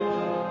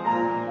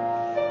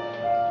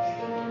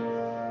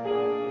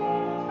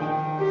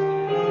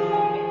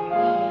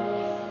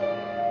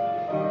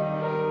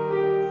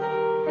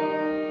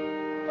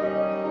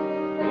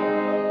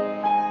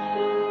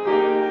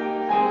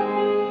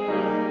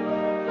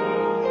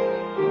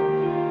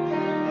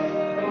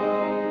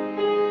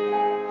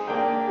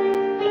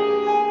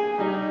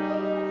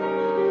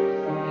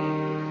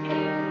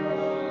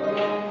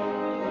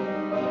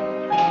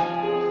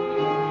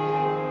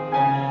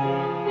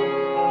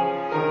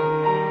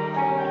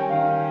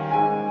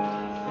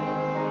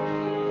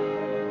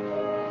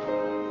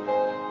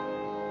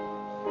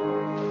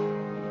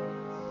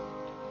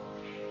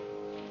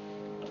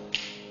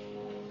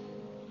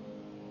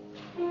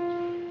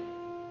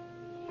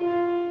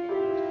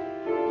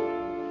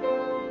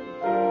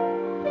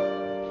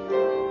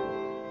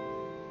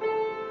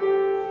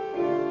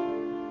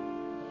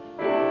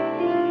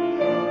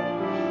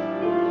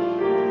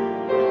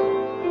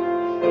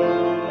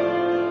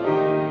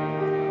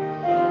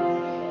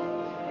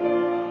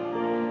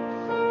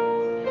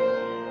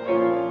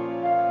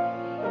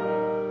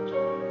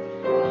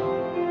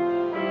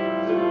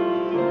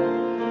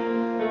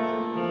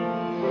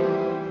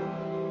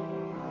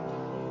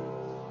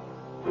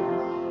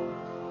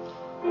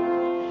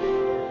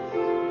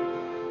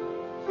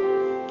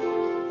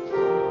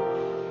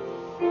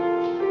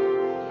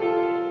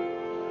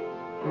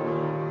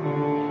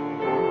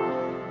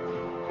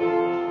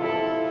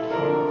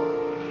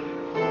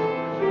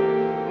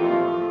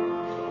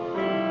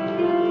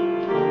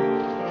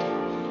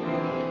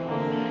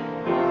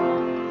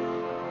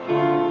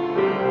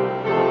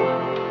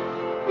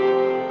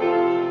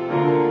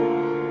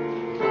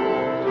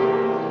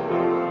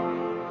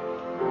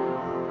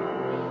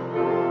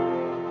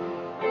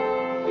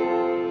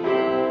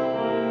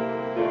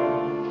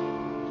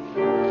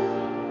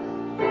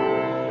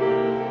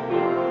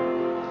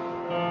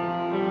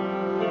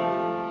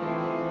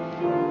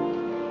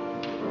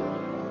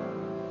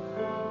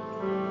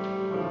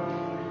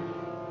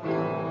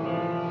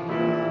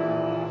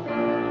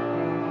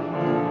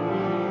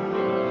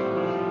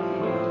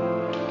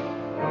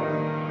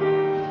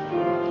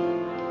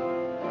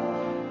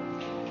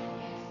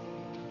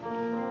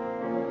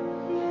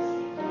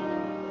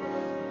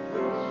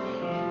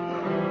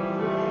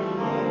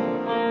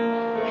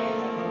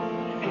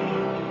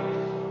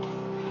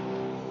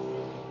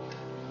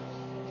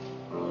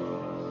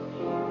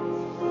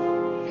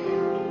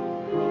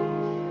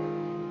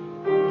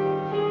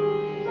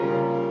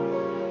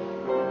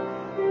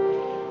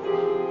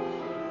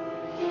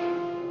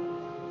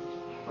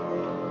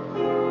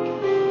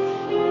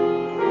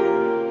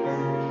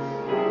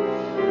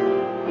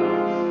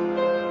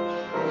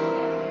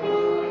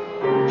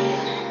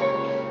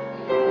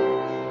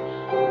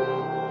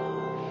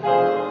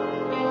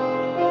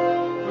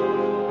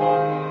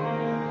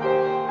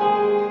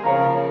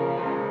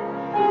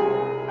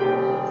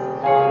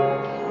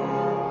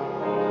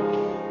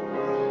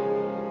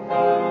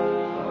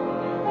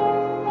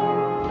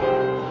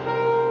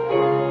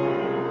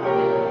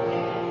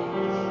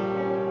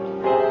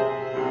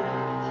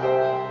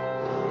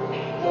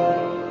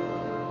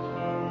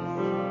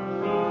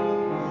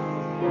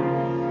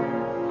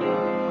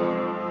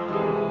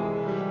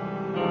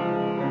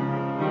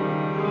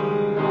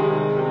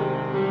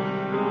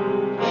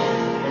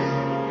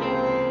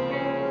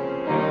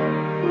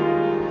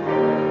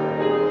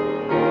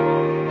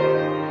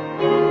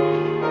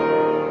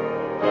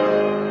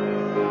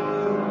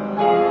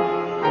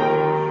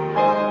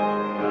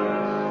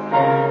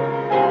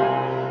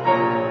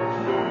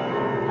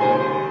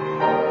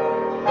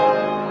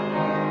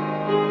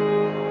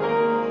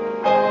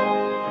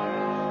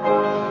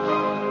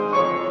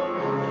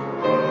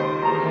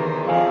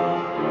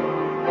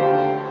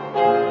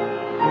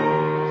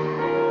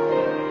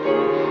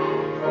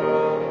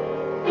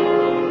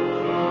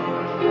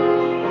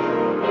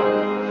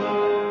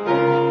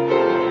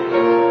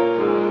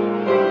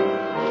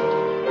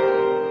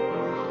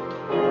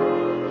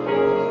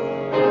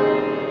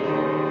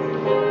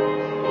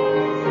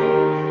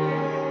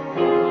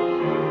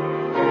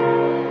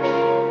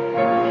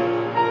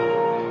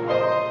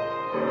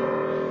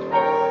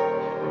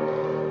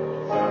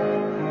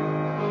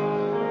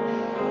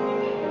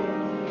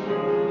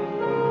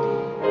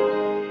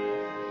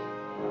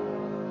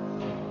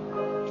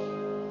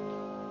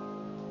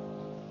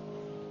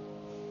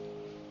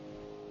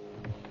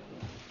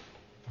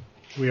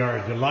We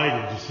are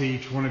delighted to see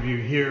each one of you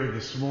here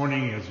this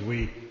morning as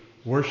we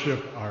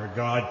worship our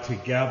God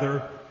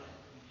together.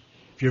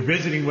 If you're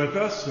visiting with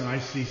us, and I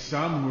see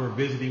some who are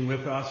visiting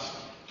with us,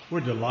 we're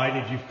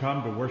delighted you've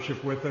come to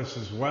worship with us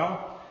as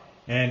well.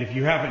 And if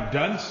you haven't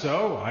done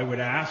so, I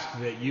would ask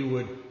that you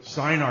would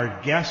sign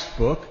our guest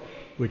book,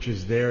 which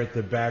is there at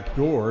the back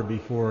door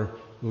before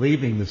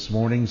leaving this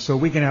morning, so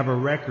we can have a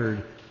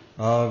record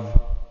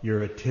of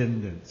your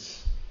attendance.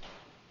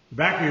 The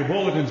back of your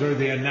bulletins are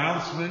the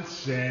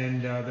announcements,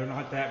 and they're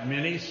not that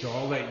many, so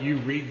I'll let you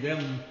read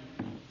them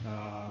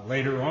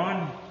later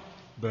on.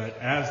 But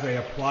as they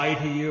apply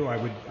to you,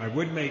 I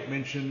would make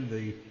mention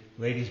the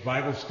ladies'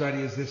 Bible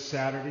study is this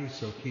Saturday,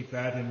 so keep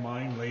that in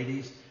mind,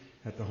 ladies,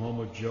 at the home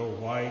of Joe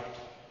White.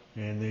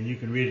 And then you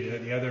can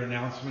read the other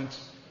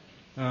announcements.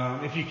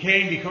 If you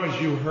came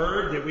because you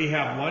heard that we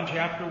have lunch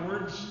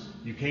afterwards,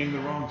 you came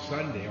the wrong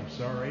Sunday, I'm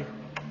sorry.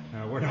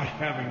 We're not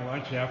having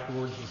lunch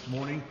afterwards this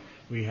morning.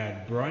 We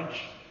had brunch,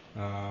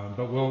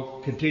 but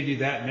we'll continue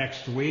that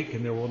next week,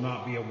 and there will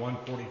not be a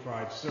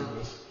 1:45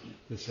 service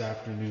this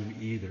afternoon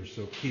either,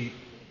 so keep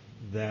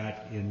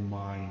that in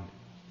mind.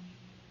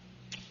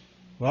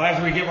 Well,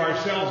 as we give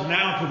ourselves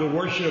now to the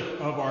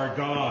worship of our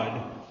God,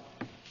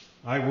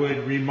 I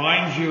would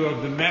remind you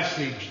of the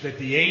message that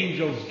the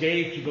angels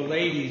gave to the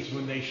ladies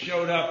when they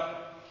showed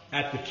up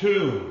at the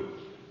tomb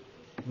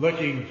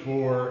looking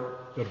for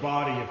the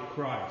body of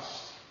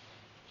Christ.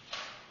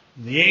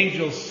 And the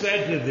angels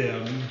said to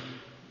them,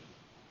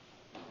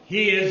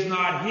 "He is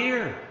not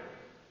here,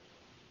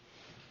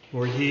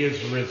 for he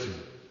is risen."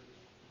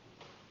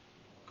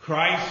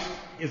 Christ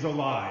is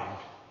alive.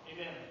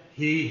 Amen.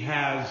 He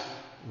has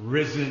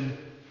risen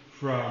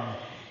from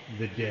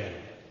the dead.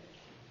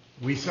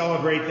 We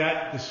celebrate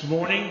that this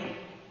morning.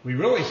 We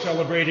really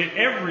celebrate it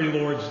every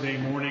Lord's Day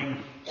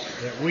morning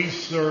that we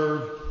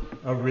serve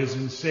a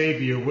risen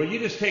Savior. Will you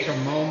just take a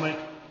moment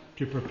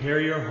to prepare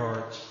your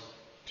hearts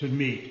to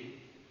meet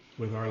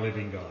with our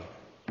living God?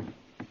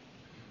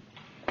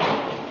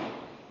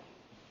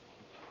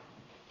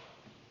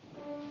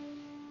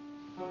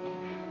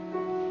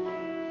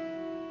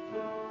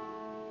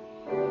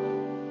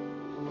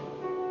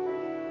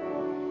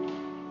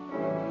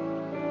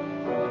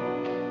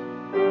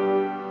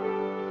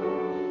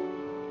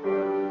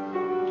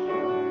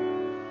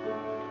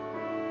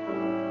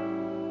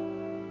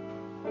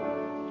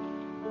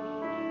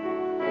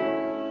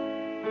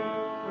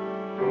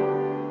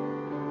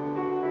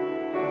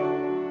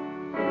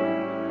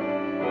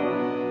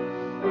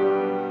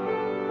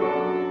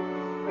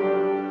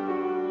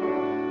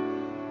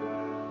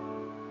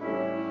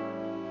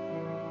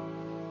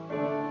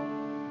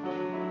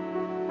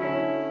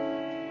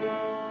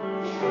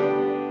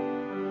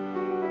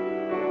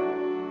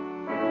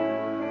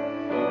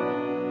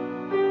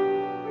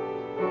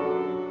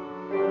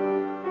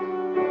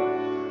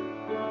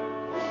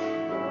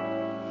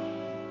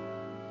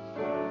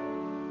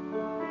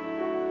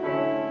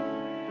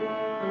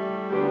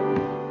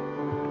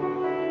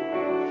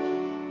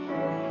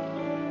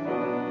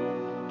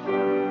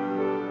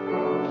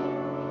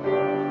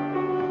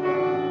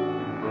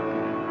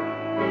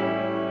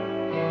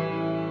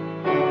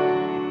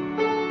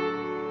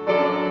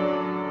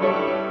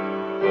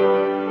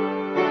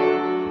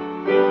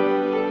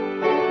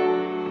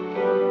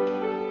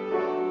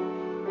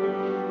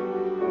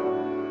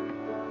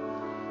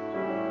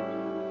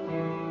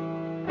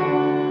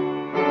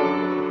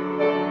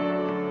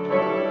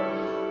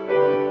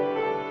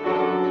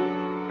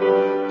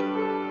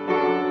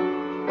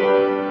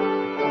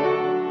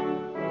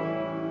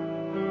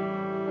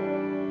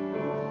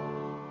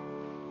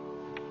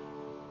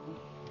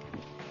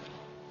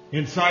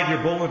 Inside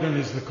your bulletin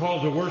is the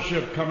call to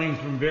worship coming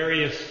from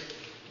various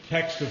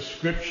texts of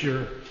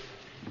Scripture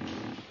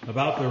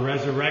about the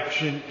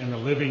resurrection and the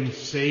living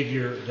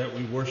Savior that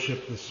we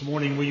worship this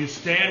morning. Will you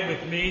stand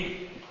with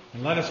me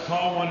and let us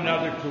call one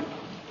another to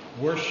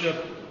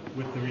worship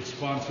with the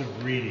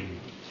responsive reading.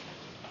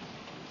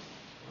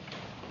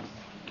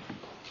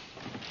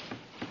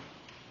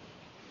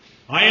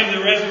 I am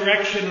the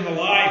resurrection and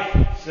the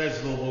life,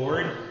 says the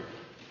Lord,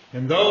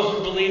 and those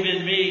who believe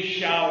in me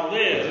shall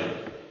live,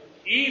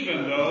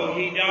 even though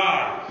he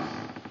dies.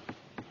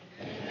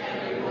 And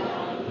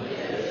everyone who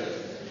lives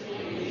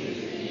and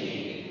believes in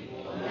me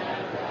will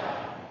never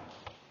die.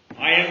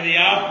 I am the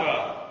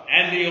Alpha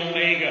and the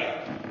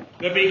Omega,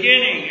 the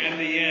beginning and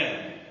the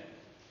end.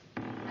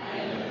 I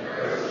am the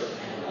first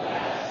and the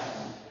last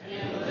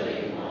and the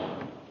living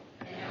one.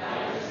 And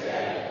I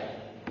said,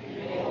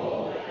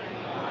 behold, I am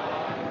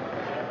alive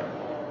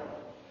forevermore.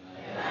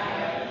 And I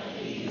have the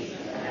keys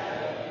of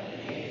heaven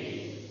and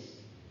Hades.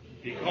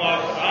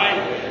 Because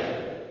I live,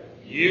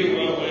 you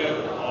will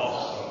live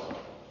also.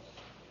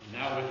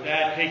 Now with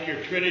that, take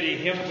your Trinity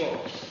hymn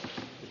books,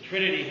 the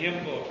Trinity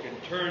hymn book,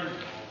 and turn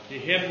to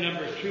hymn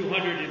number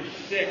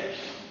 206.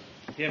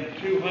 Hymn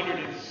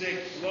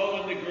 206,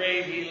 lo, in the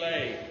grave he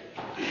lay,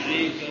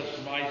 Jesus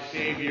my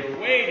Savior,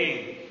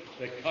 waiting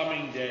the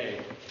coming day,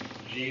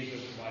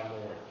 Jesus my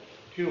Lord.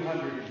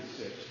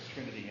 206,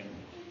 Trinity hymn.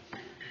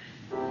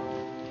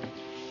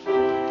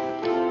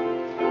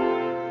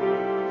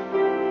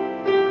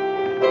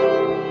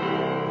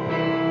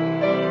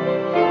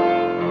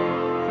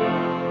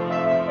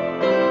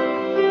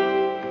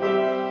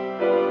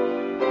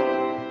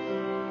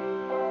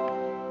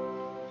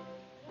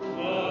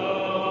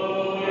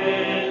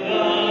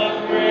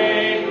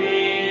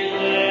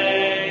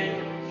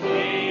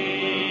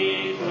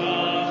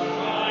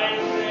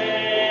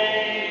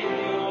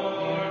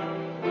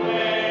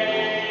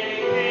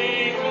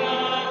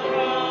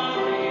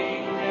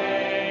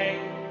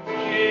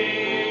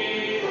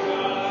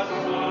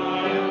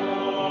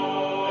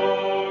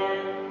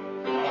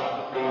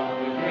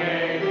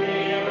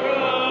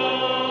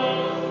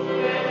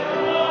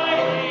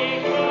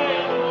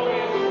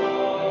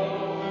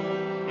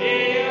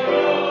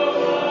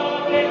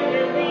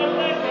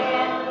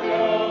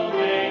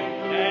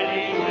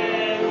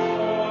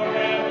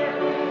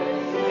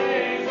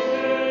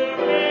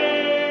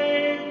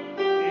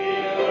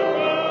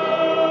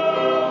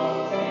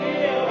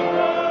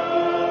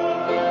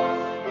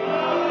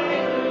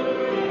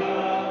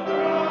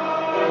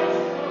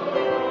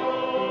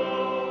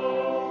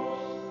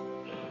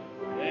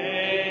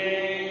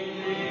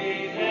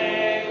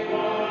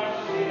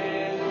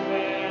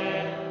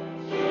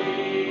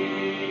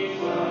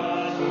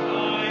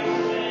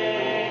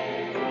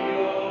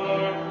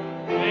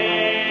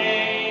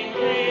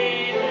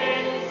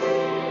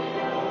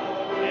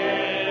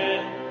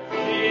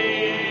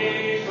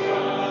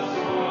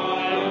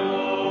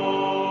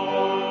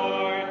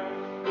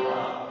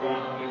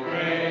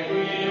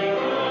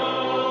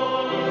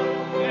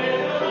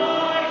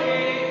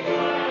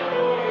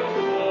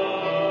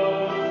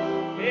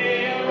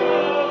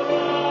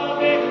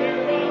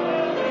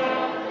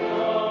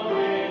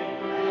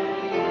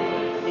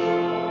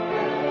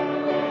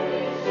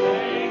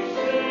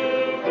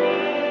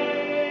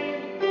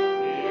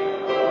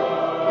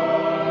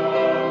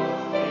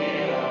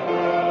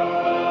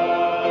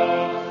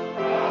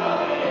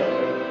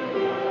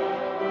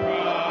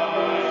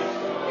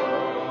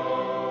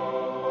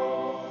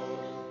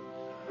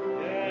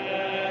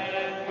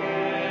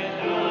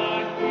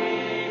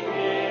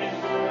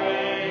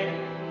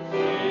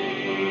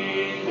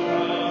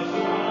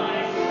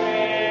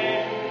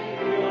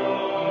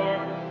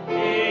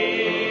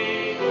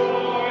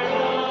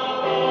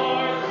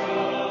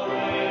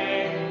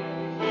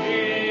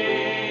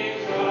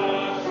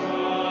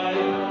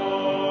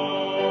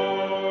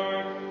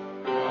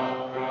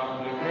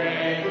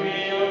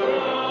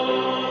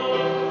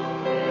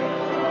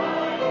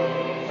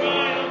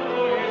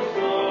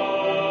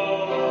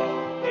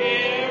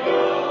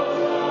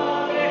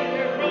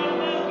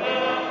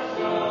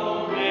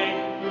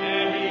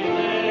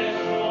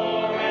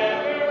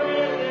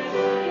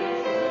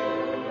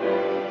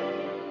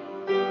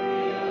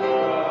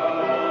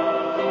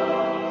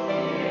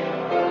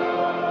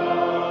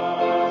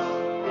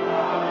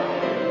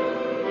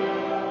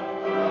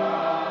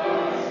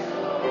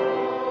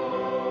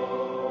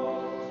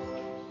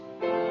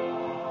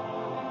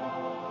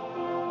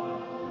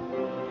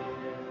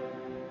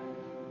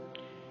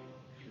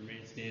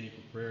 standing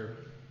for prayer.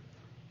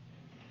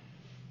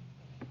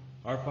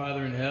 Our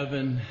Father in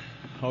heaven,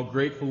 how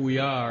grateful we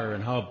are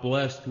and how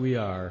blessed we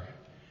are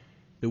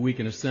that we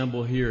can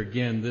assemble here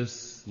again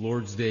this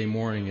Lord's Day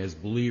morning as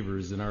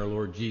believers in our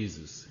Lord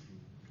Jesus.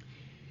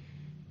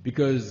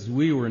 Because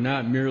we were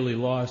not merely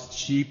lost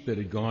sheep that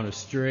had gone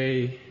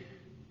astray,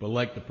 but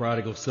like the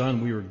prodigal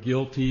son, we were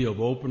guilty of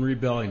open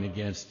rebellion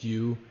against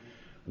you,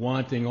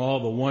 wanting all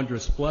the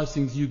wondrous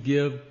blessings you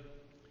give,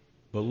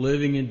 but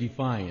living in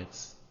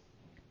defiance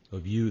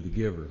of you, the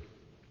giver.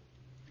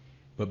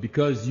 But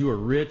because you are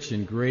rich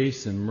in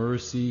grace and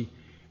mercy,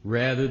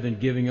 rather than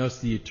giving us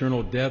the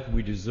eternal death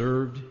we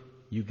deserved,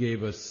 you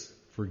gave us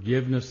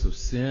forgiveness of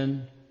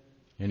sin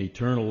and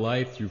eternal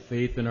life through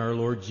faith in our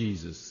Lord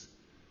Jesus.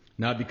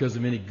 Not because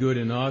of any good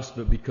in us,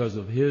 but because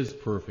of His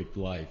perfect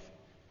life,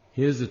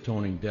 His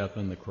atoning death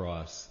on the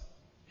cross,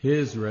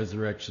 His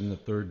resurrection the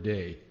third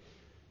day,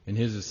 and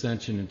His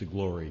ascension into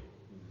glory.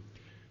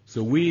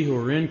 So we who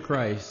are in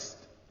Christ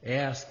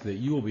ask that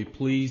you will be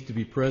pleased to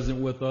be present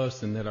with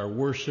us and that our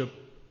worship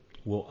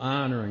will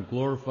honor and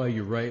glorify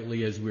you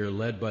rightly as we are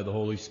led by the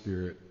Holy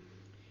Spirit.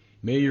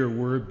 May your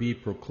word be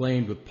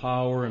proclaimed with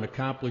power and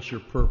accomplish your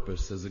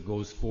purpose as it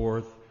goes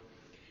forth.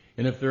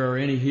 And if there are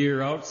any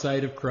here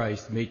outside of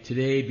Christ, may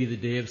today be the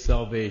day of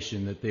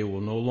salvation, that they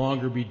will no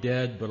longer be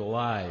dead but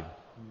alive,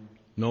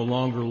 no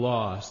longer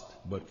lost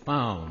but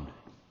found.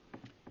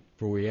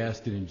 For we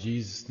ask it in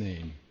Jesus'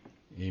 name.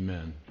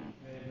 Amen.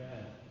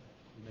 Amen.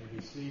 You may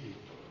be seated.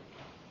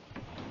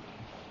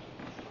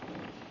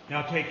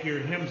 Now take your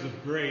hymns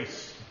of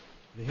grace,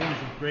 the Hymns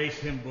of Grace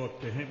hymn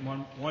book, to hymn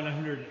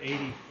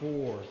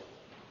 184.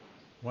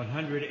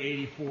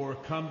 184,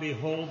 Come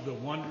behold the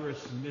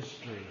wondrous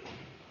mystery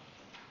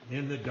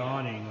in the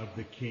dawning of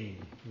the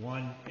King.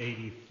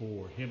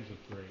 184, Hymns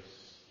of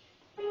Grace.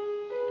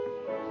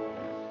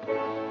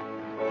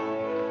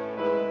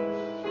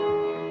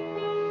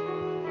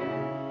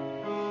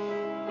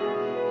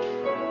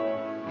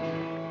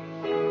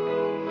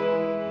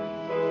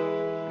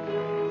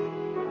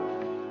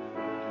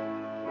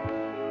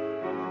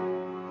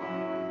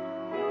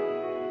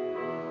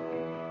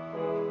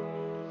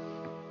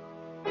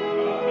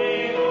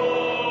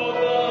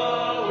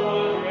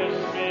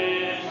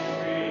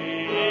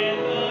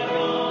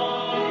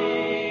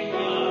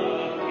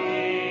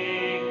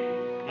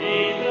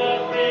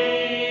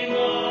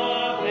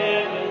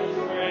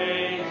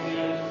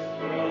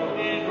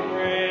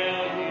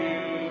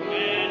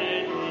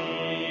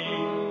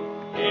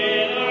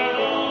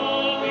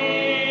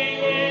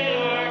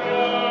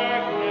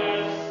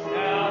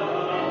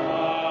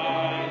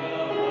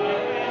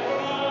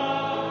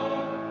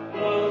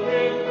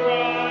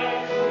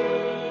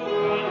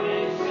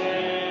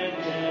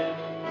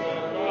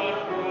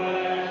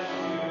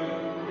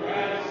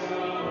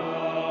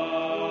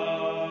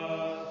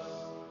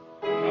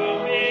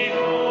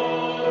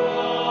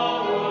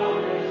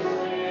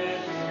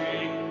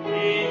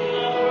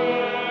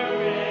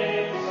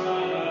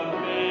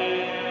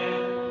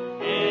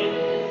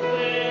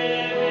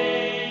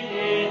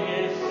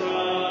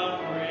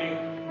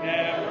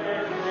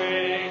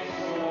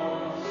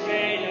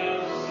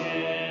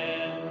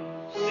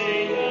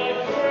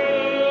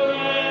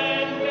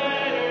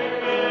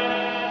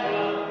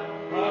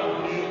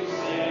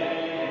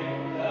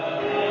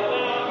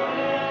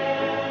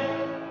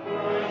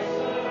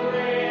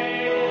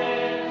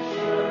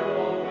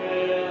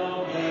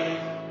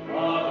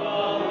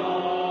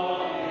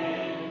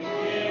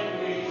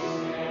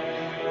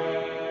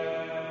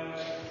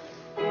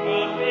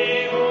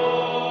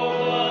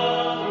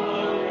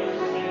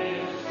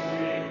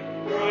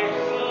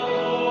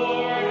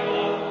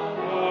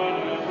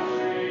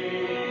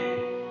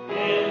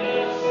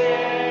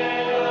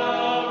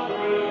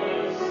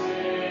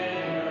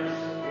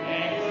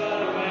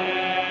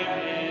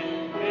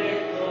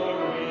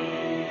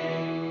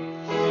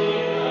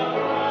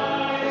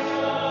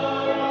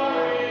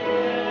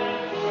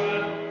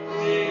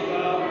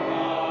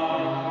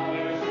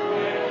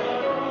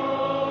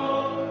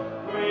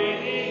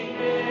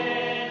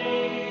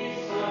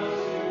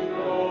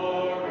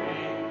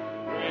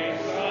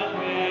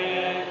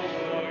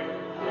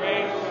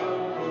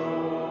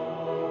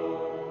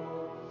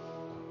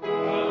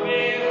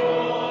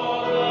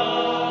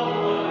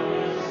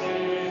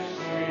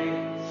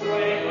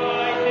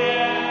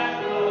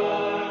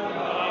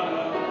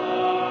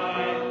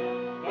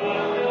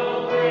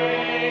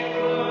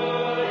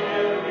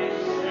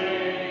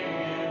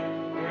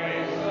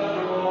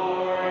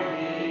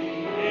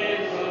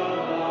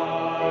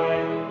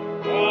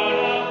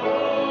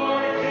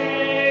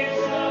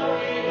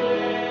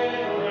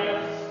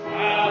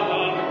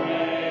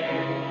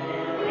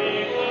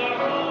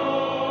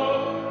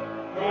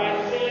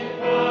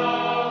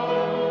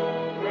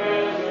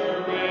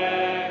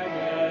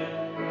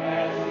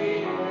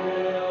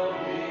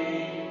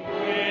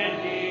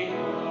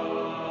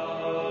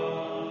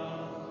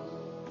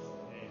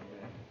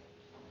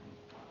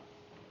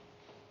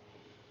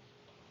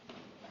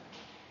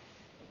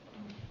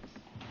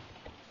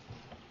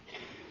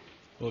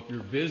 Well, if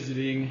you're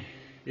visiting,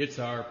 it's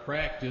our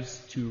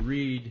practice to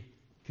read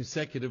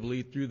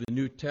consecutively through the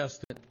New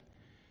Testament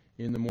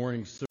in the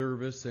morning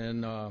service,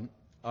 and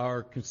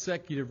our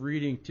consecutive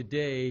reading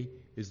today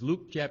is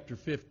Luke chapter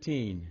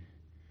 15.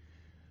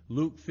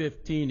 Luke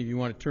 15, if you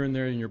want to turn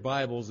there in your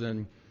Bibles,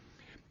 and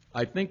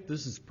I think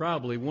this is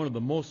probably one of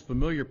the most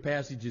familiar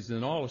passages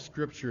in all of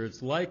Scripture.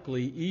 It's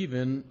likely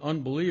even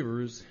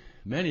unbelievers,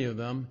 many of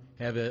them,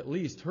 have at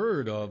least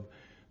heard of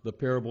the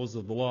parables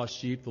of the lost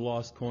sheep, the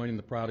lost coin, and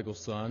the prodigal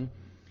son.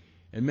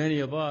 And many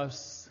of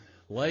us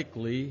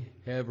likely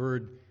have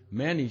heard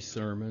many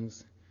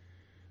sermons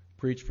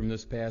preached from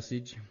this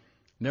passage.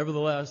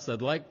 Nevertheless,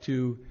 I'd like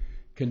to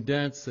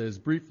condense as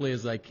briefly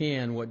as I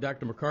can what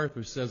Dr.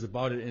 MacArthur says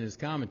about it in his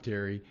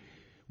commentary,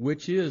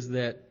 which is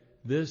that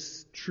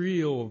this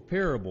trio of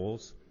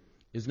parables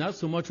is not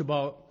so much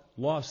about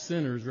lost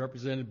sinners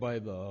represented by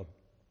the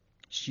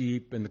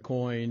sheep and the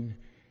coin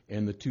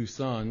and the two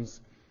sons.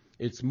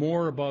 It's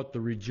more about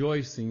the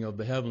rejoicing of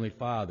the Heavenly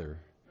Father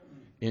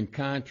in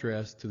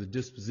contrast to the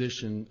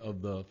disposition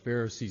of the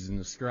Pharisees and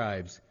the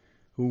scribes,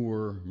 who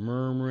were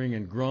murmuring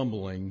and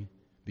grumbling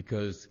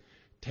because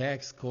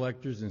tax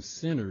collectors and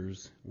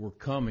sinners were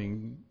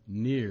coming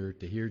near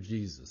to hear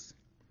Jesus.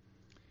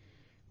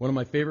 One of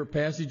my favorite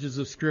passages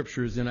of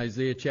Scripture is in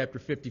Isaiah chapter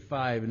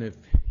 55, and if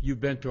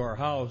you've been to our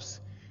house,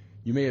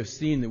 you may have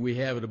seen that we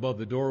have it above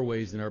the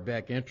doorways in our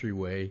back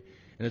entryway,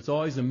 and it's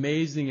always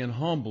amazing and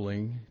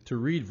humbling to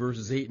read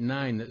verses 8 and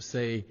 9 that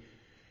say,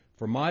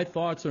 "For my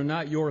thoughts are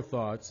not your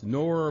thoughts,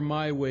 nor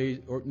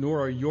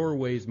are your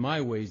ways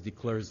my ways,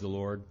 declares the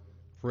Lord.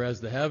 For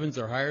as the heavens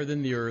are higher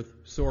than the earth,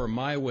 so are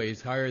my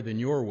ways higher than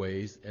your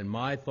ways, and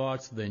my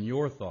thoughts than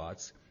your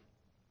thoughts."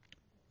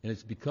 And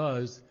it's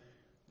because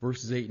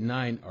verses 8 and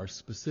 9 are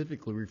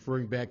specifically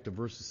referring back to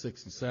verses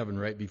 6 and 7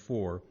 right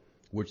before,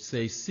 which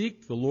say,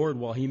 "Seek the Lord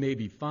while he may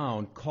be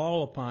found,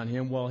 call upon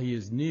him while he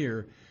is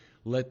near.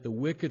 Let the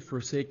wicked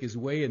forsake his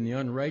way, and the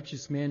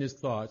unrighteous man his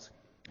thoughts,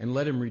 and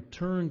let him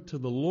return to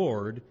the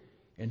Lord,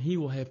 and he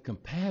will have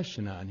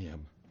compassion on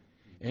him,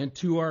 and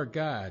to our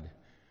God,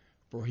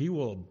 for he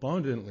will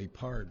abundantly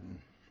pardon."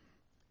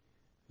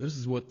 This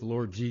is what the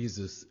Lord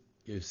Jesus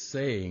is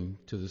saying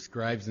to the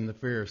scribes and the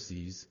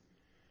Pharisees,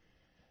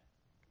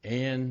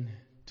 and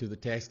to the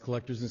tax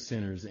collectors and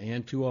sinners,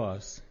 and to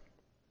us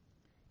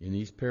in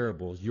these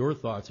parables. Your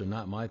thoughts are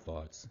not my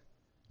thoughts,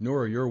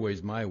 nor are your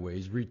ways my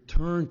ways.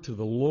 Return to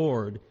the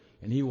Lord,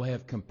 and he will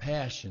have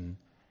compassion,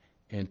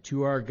 and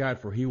to our God,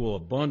 for he will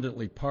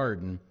abundantly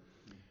pardon,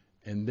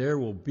 and there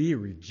will be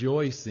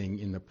rejoicing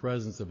in the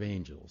presence of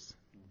angels.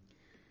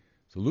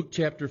 So Luke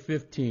chapter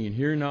 15,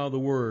 hear now the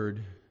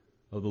word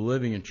of the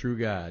living and true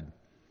God.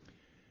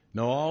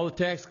 Now all the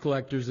tax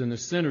collectors and the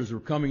sinners were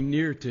coming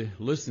near to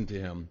listen to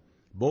him.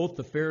 Both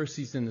the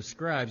Pharisees and the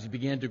scribes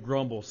began to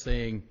grumble,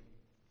 saying,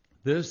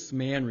 "This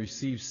man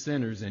receives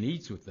sinners and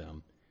eats with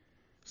them."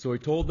 So he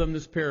told them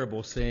this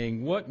parable,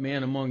 saying, "What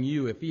man among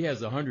you, if he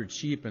has 100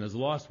 sheep and has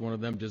lost one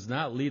of them, does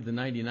not leave the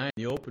 99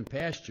 in the open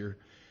pasture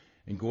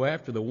and go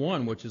after the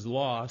one which is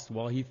lost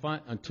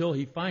until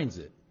he finds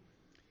it?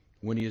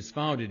 When he has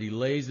found it, he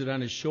lays it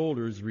on his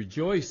shoulders,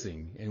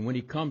 rejoicing. And when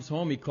he comes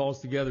home, he calls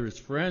together his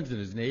friends and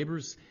his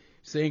neighbors,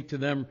 saying to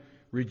them,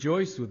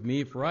 'Rejoice with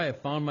me, for I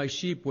have found my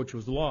sheep which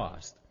was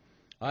lost.'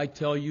 I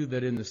tell you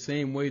that in the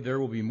same way there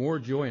will be more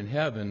joy in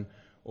heaven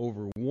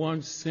over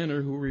one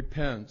sinner who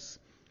repents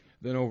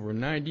than over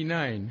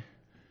 99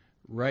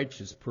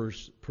 righteous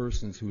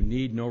persons who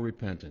need no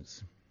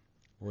repentance,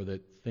 or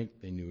that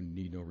think they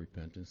need no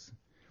repentance.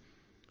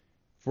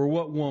 For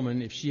what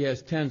woman, if she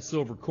has 10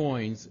 silver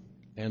coins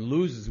and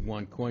loses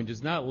one coin,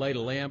 does not light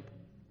a lamp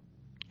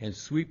and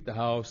sweep the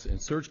house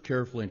and search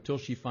carefully until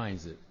she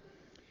finds it?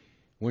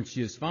 When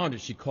she has found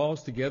it, she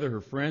calls together her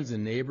friends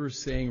and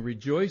neighbors, saying,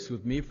 'Rejoice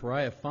with me, for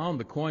I have found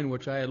the coin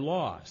which I had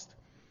lost.'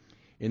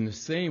 In the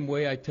same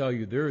way, I tell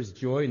you, there is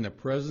joy in the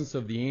presence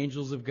of the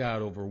angels of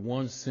God over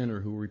one sinner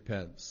who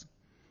repents."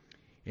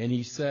 And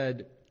he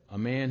said, "A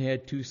man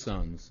had 2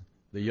 sons.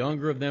 The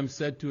younger of them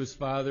said to his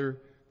father,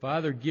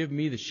 'Father, give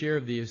me the share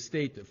of the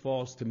estate that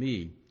falls to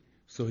me.'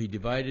 So he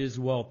divided his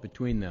wealth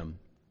between them.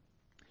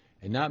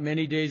 And not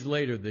many days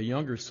later, the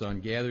younger son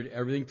gathered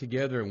everything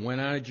together and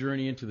went on a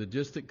journey into the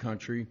distant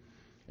country,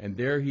 and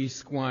there he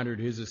squandered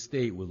his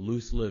estate with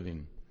loose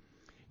living.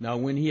 Now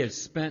when he had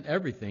spent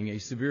everything, a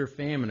severe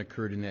famine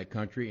occurred in that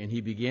country, and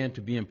he began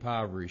to be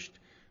impoverished.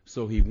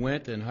 So he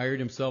went and hired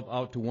himself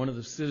out to one of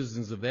the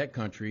citizens of that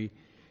country,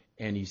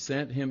 and he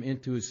sent him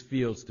into his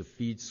fields to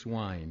feed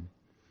swine.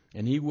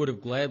 And he would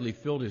have gladly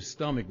filled his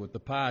stomach with the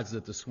pods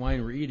that the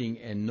swine were eating,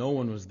 and no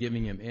one was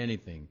giving him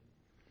anything.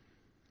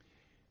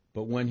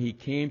 But when he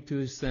came to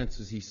his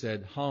senses, he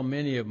said, 'How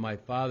many of my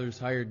father's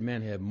hired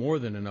men have more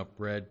than enough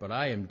bread, but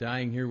I am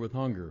dying here with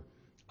hunger?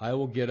 I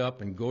will get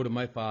up and go to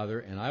my father,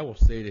 and I will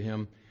say to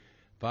him,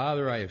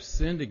 Father, I have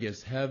sinned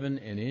against heaven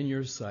and in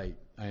your sight.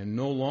 I am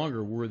no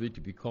longer worthy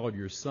to be called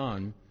your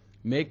son.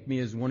 Make me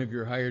as one of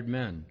your hired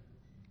men.'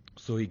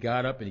 So he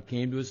got up and he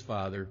came to his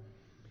father.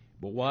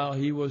 But while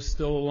he was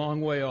still a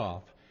long way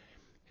off,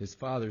 his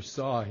father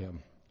saw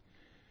him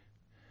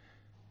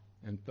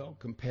and felt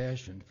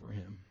compassion for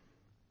him.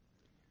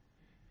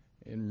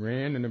 and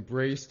ran and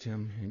embraced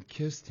him and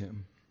kissed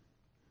him.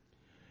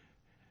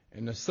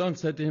 And the son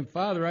said to him,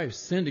 Father, I have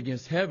sinned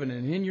against heaven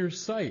and in your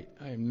sight.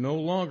 I am no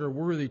longer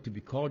worthy to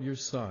be called your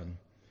son.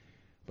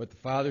 But the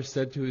father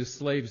said to his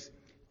slaves,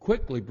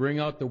 Quickly bring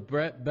out the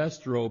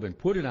best robe and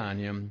put it on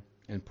him,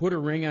 and put a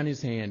ring on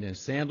his hand and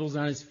sandals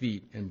on his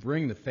feet, and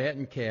bring the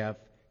fattened calf,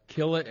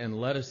 kill it, and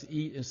let us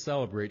eat and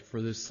celebrate.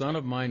 For this son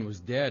of mine was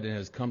dead and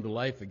has come to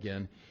life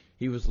again.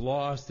 He was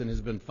lost and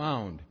has been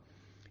found.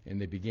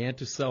 And they began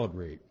to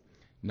celebrate.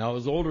 Now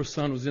his older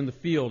son was in the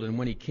field, and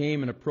when he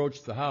came and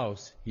approached the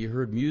house, he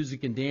heard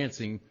music and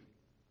dancing,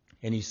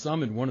 and he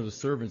summoned one of the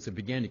servants and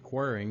began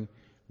inquiring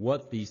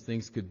what these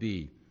things could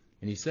be.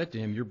 And he said to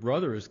him, Your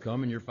brother has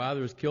come, and your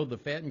father has killed the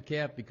fattened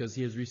calf because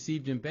he has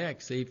received him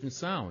back safe and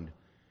sound.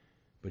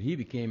 But he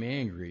became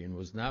angry and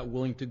was not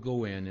willing to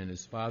go in, and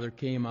his father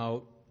came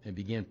out and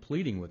began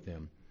pleading with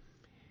him.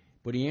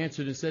 But he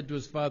answered and said to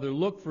his father,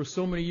 Look, for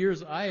so many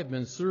years I have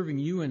been serving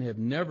you and have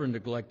never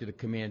neglected a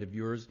command of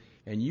yours,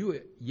 and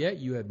yet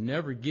you have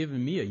never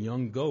given me a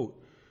young goat,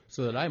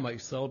 so that I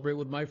might celebrate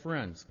with my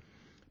friends.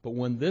 But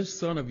when this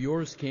son of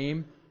yours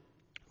came,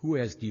 who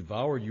has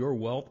devoured your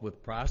wealth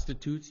with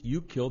prostitutes,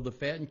 you killed the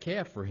fattened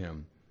calf for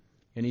him.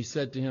 And he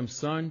said to him,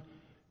 Son,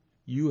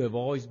 you have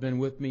always been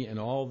with me, and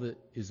all that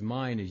is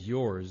mine is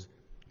yours.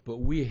 But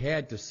we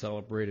had to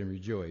celebrate and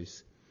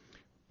rejoice.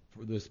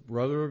 For this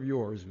brother of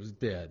yours was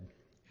dead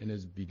and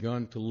has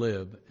begun to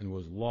live, and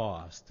was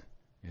lost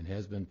and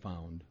has been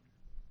found.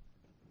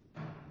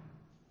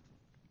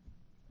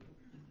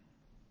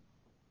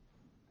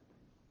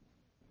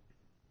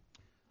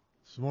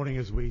 This morning,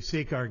 as we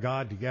seek our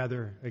God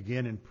together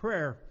again in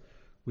prayer,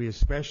 we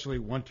especially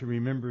want to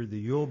remember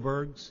the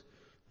Yulbergs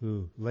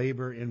who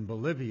labor in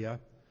Bolivia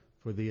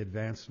for the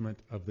advancement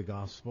of the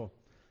gospel.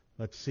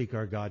 Let's seek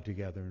our God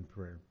together in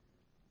prayer.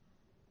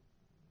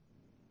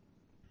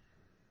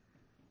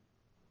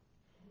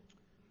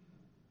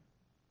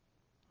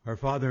 Our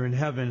Father in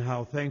heaven,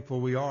 how thankful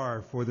we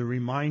are for the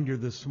reminder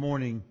this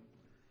morning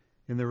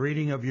in the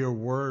reading of your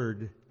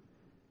word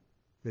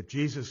that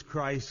Jesus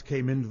Christ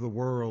came into the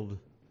world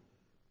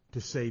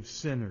to save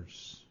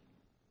sinners.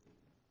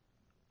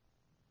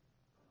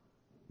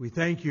 We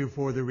thank you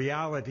for the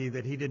reality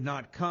that he did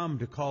not come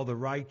to call the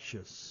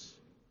righteous,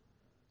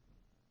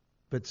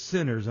 but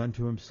sinners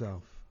unto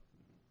himself.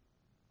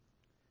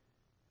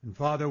 And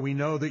Father, we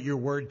know that your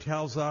word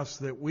tells us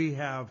that we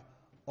have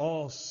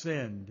all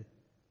sinned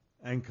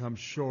and come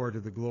short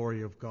of the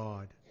glory of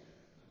God.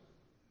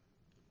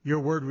 Your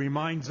word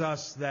reminds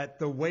us that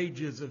the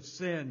wages of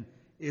sin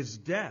is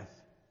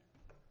death,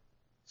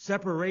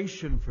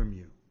 separation from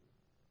you.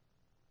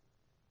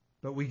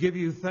 But we give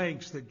you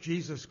thanks that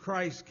Jesus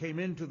Christ came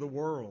into the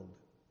world,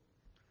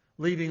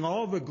 leaving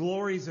all the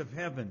glories of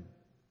heaven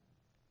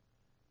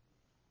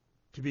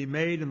to be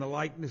made in the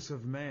likeness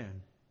of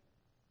man,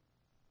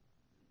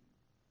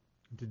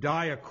 and to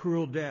die a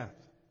cruel death,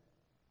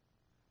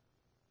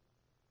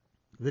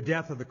 the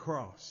death of the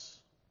cross.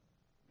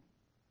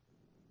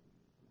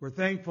 We're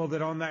thankful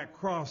that on that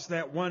cross,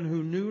 that one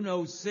who knew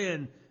no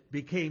sin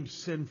became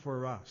sin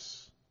for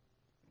us.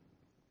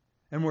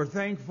 And we're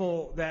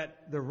thankful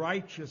that the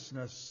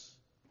righteousness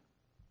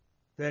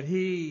that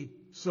he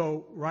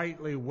so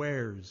rightly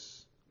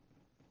wears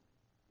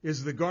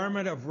is the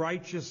garment of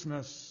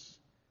righteousness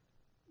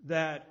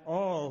that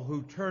all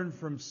who turn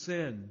from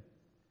sin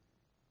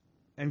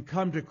and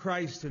come to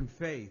Christ in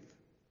faith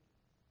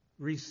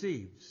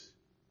receives.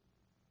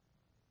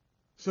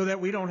 So that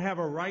we don't have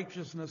a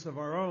righteousness of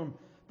our own,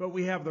 but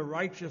we have the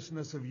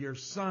righteousness of your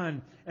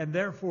Son, and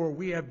therefore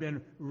we have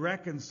been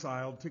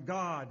reconciled to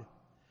God.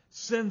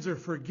 Sins are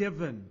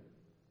forgiven.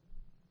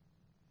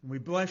 And we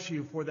bless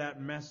you for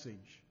that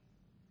message.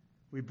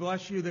 We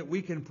bless you that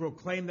we can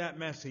proclaim that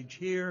message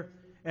here,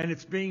 and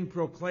it's being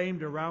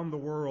proclaimed around the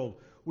world.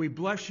 We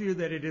bless you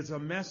that it is a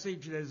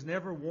message that is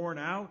never worn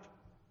out.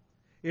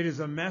 It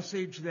is a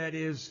message that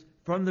is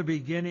from the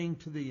beginning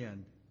to the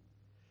end.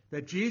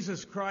 That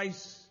Jesus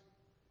Christ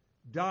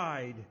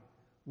died,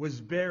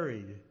 was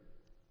buried,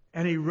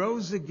 and he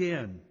rose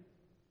again.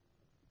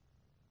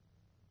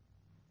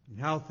 And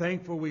how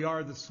thankful we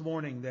are this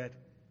morning that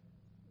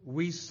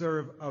we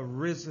serve a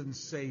risen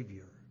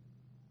Savior.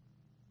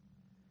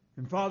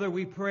 And Father,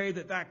 we pray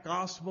that that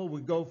gospel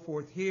would go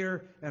forth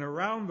here and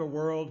around the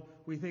world.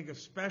 We think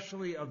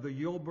especially of the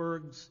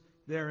Yulbergs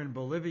there in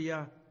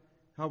Bolivia,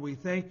 how we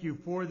thank you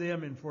for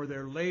them and for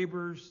their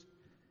labors.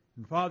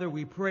 And Father,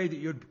 we pray that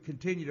you'd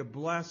continue to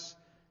bless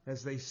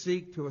as they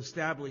seek to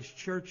establish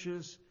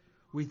churches.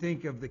 We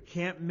think of the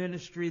camp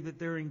ministry that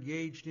they're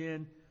engaged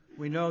in.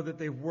 We know that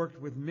they've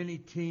worked with many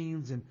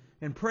teens,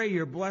 and pray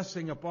your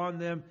blessing upon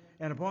them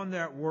and upon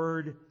that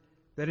word,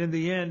 that in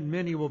the end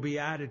many will be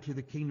added to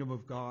the kingdom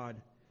of God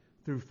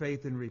through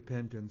faith and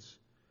repentance.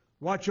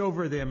 Watch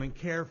over them and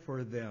care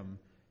for them.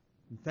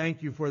 And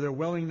thank you for their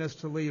willingness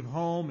to leave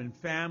home and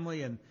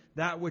family and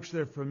that which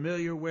they're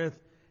familiar with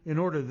in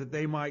order that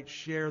they might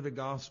share the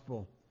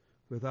gospel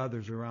with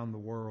others around the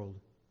world.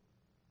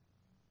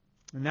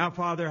 And now,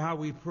 Father, how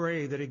we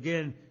pray that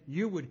again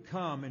you would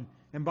come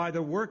and by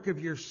the work of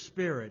your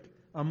Spirit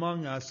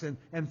among us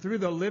and through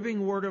the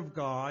living Word of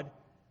God,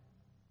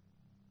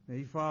 may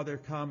you, Father,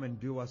 come and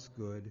do us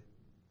good.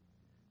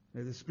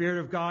 May the Spirit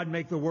of God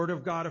make the Word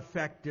of God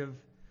effective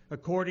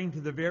according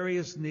to the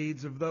various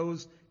needs of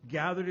those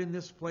gathered in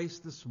this place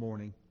this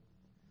morning.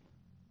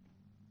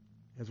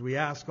 As we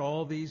ask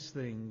all these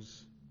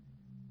things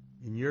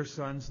in your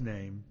Son's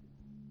name,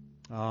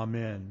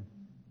 amen.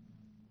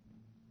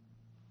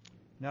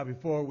 Now,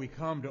 before we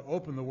come to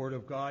open the Word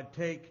of God,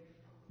 take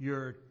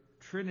your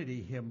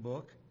Trinity hymn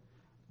book,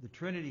 the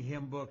Trinity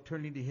hymn book,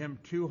 turning to hymn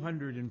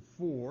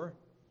 204.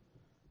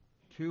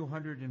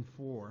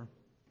 204.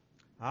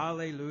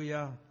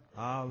 Alleluia,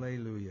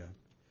 alleluia.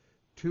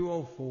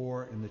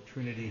 204 in the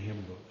Trinity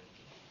hymn book.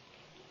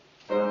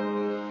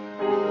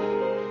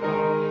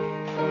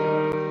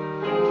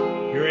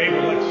 You're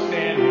able, let's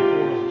stand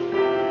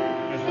before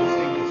as we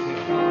sing this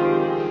hymn.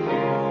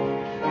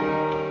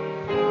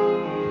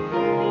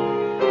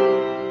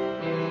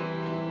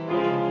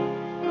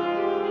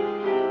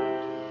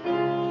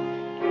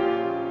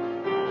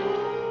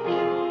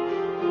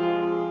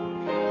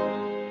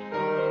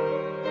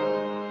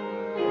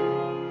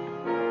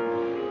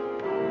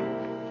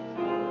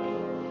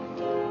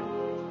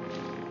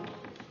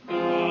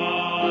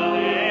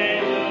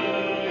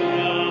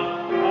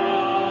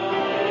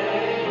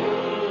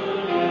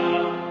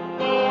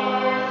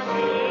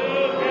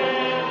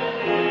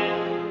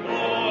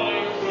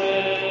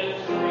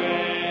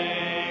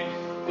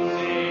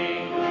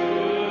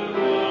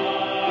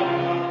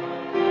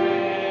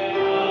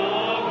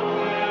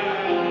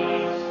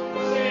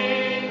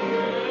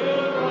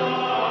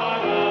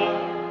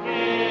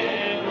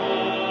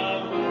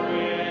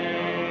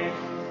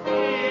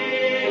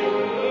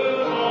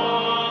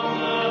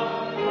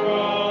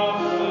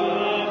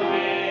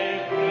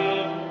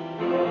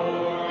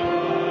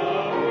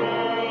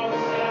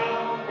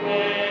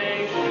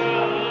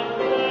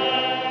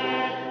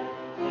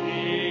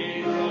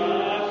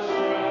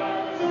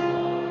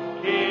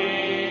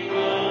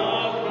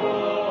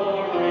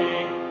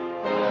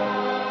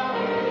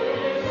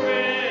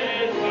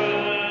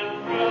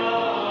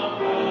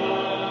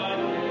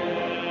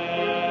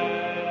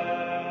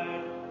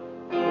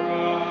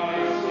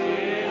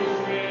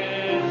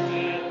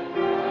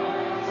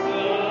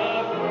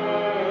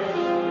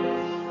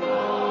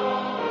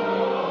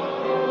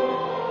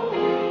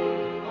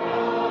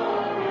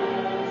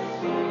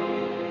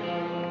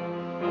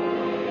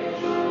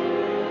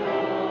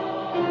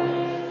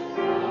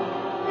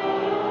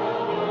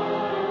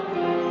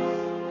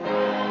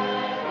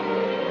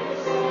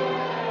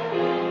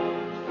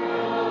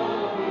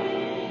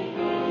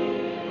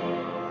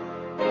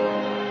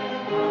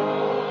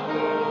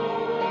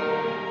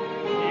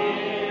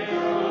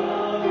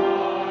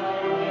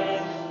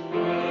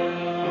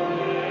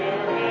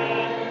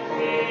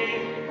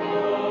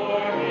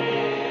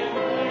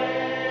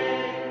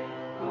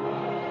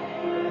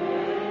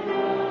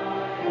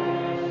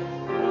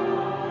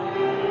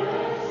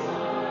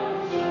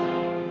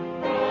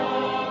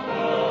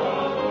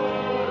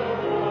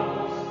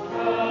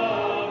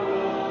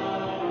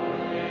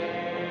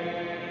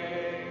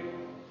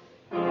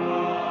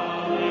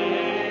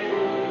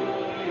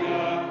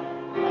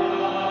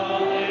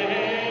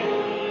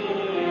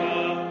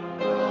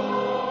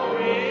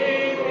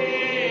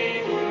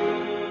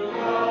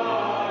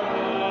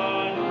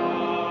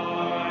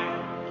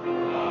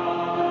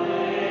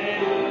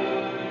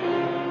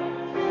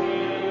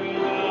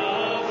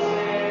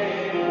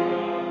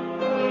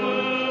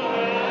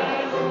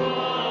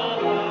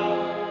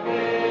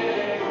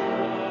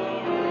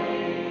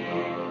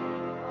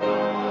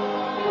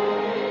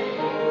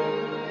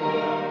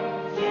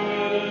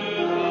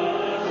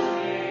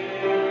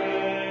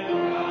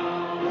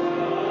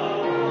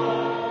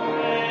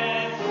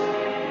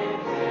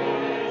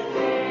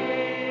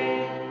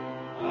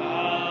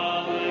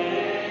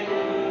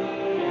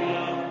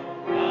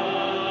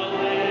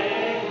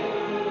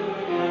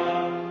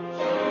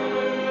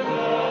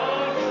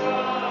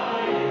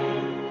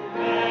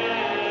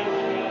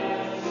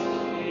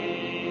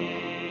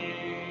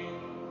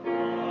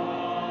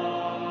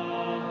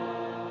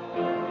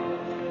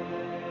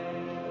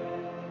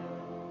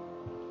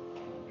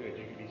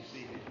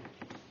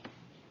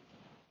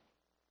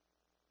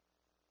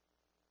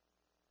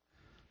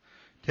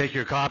 Take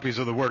your copies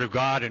of the Word of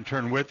God and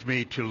turn with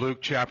me to Luke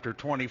chapter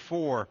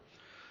 24.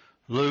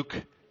 Luke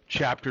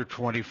chapter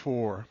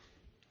 24.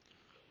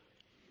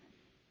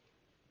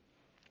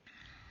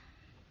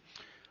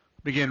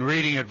 Begin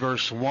reading at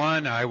verse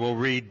 1. I will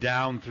read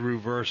down through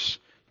verse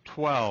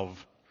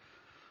 12.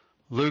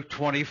 Luke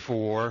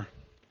 24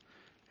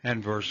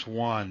 and verse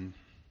 1.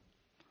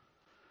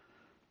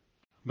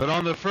 But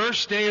on the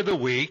first day of the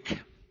week,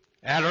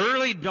 at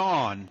early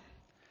dawn,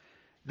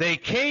 they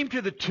came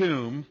to the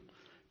tomb,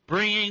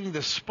 bringing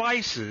the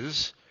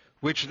spices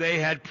which they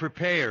had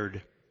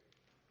prepared.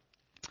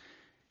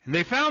 And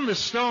they found the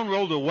stone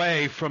rolled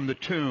away from the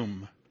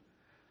tomb.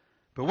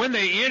 But when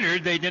they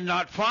entered, they did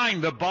not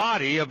find the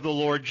body of the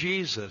Lord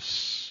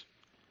Jesus.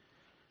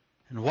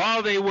 And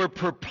while they were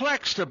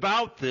perplexed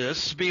about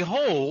this,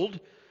 behold,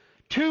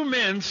 two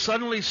men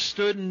suddenly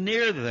stood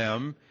near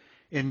them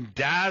in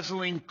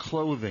dazzling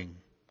clothing.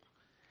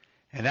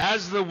 And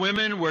as the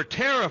women were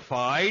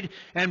terrified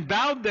and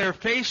bowed their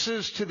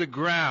faces to the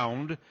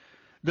ground,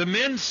 the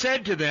men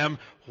said to them,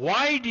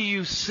 "Why do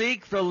you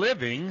seek the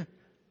living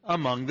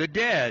among the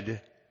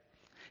dead?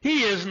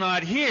 He is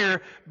not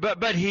here,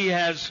 but he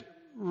has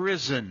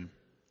risen.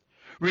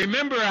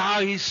 Remember how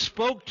he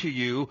spoke to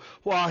you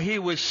while he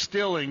was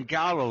still in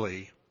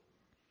Galilee,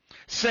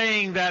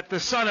 saying that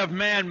the Son of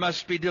Man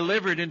must be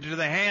delivered into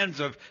the hands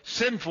of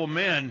sinful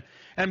men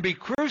and be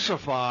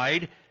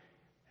crucified,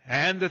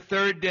 and the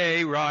third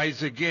day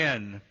rise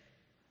again."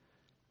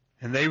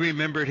 And they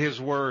remembered his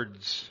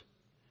words,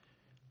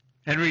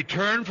 and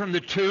returned from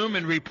the tomb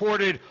and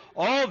reported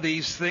all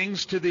these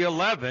things to the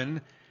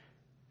 11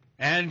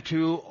 and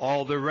to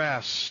all the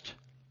rest.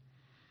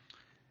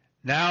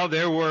 Now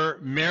there were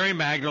Mary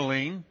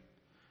Magdalene,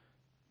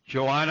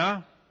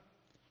 Joanna,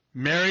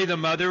 Mary the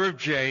mother of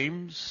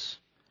James.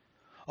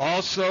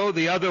 Also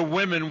the other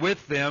women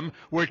with them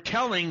were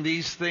telling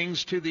these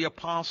things to the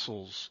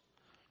apostles.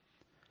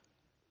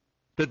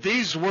 But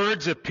these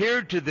words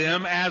appeared to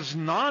them as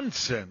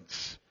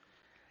nonsense,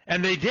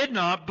 and they did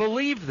not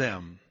believe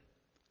them.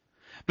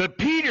 But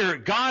Peter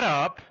got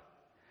up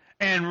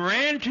and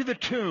ran to the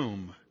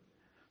tomb.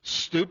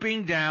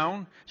 Stooping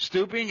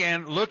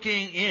and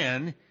looking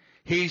in,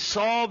 he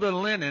saw the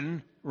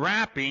linen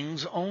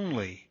wrappings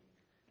only.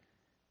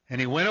 And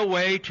he went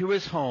away to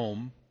his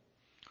home,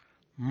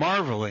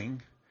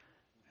 marveling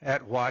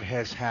at what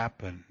has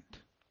happened.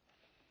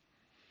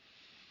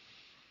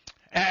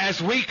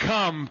 As we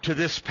come to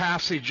this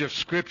passage of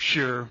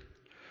Scripture,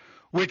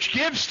 which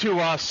gives to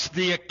us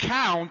the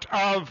account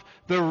of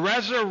the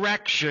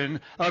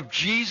resurrection of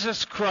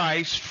Jesus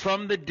Christ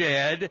from the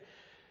dead,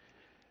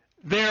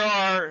 there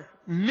are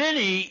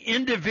many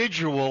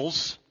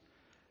individuals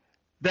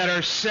that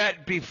are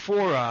set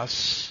before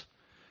us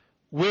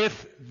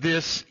with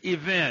this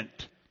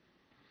event.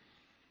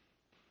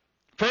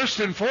 First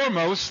and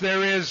foremost,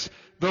 there is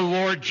the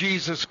Lord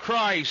Jesus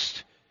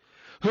Christ,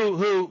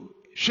 who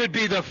should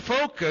be the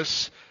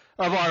focus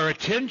of our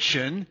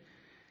attention.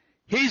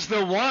 He's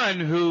the one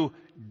who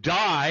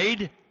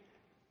died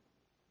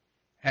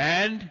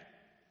and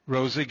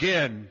rose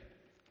again.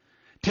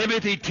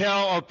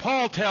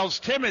 Paul tells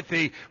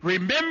Timothy,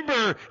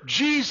 remember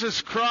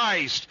Jesus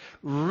Christ,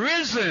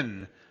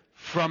 risen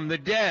from the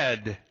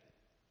dead.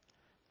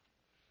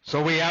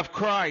 So we have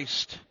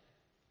Christ.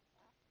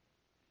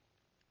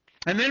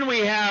 And then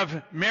we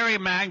have Mary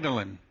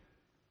Magdalene.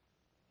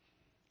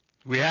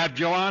 We have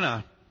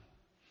Joanna.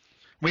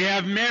 We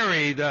have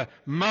Mary, the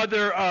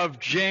mother of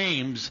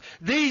James.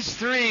 These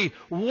three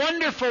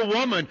wonderful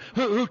women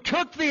who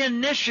took the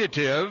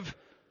initiative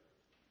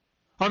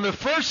on the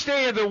first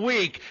day of the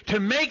week to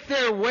make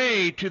their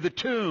way to the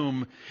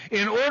tomb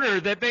in order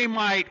that they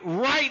might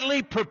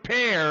rightly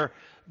prepare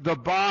the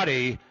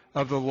body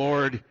of the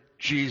Lord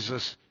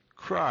Jesus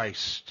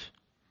Christ.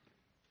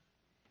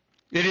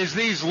 It is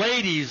these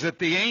ladies that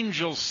the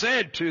angel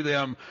said to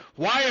them,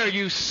 "Why are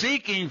you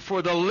seeking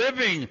for the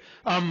living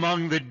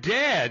among the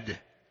dead?"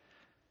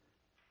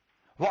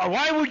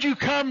 Why would you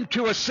come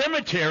to a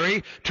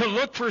cemetery to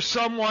look for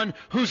someone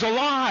who's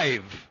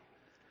alive?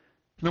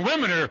 The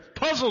women are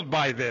puzzled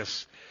by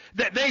this.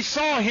 That they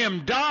saw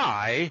him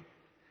die,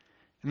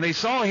 and they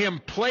saw him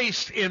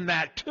placed in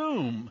that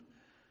tomb.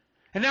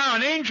 And now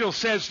an angel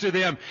says to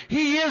them,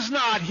 "He is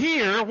not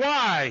here."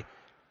 Why?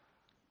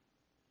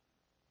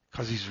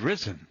 Because he's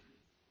risen.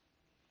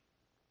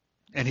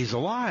 And he's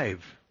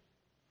alive.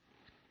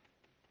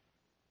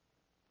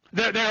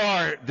 There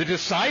are the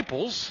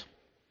disciples,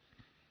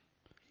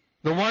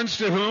 the ones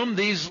to whom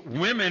these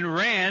women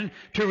ran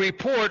to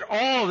report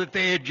all that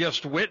they had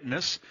just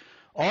witnessed,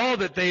 all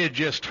that they had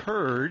just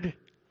heard.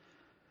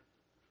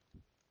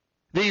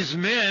 These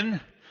men,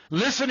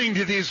 listening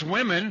to these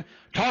women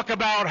talk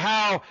about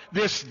how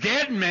this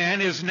dead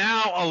man is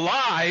now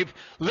alive,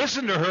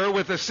 listen to her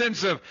with a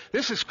sense of,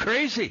 this is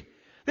crazy.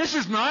 This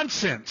is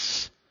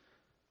nonsense.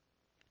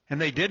 And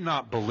they did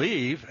not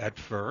believe at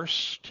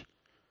first.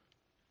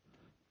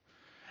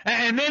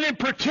 And then in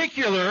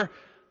particular,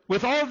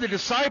 with all the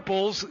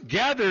disciples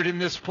gathered in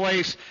this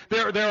place,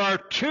 there are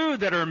two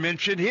that are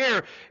mentioned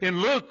here.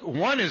 In Luke,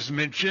 one is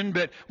mentioned,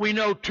 but we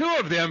know two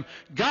of them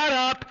got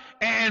up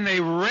and they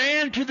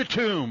ran to the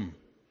tomb.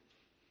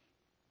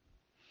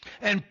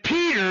 And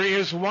Peter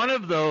is one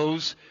of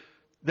those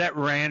that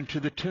ran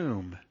to the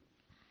tomb.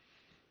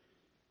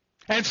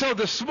 And so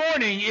this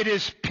morning, it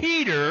is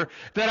Peter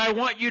that I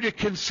want you to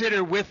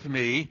consider with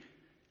me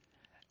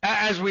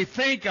as we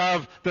think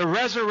of the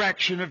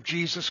resurrection of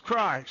Jesus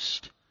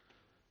Christ.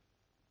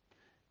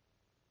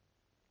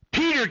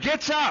 Peter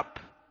gets up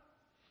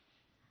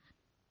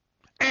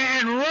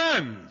and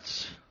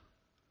runs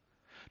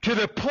to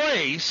the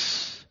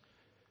place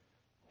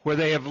where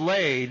they have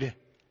laid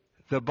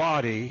the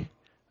body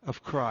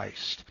of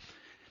Christ.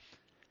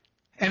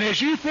 And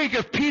as you think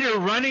of Peter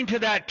running to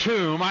that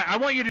tomb, I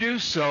want you to do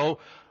so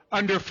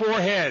under four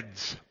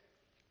heads.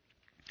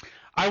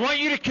 I want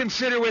you to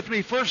consider with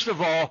me, first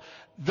of all,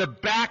 the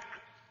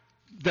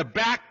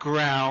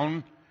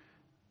background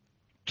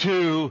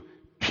to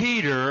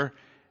Peter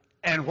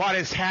and what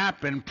has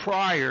happened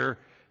prior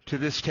to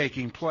this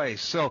taking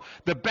place. So,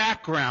 the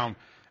background.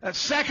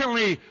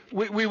 Secondly,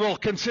 we will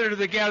consider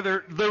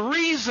together the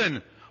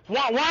reason.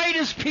 Why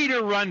does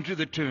Peter run to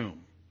the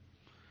tomb?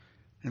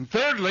 And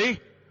thirdly,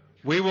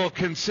 we will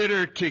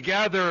consider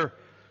together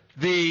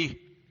the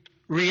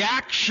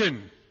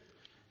reaction.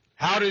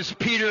 How does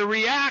Peter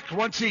react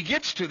once he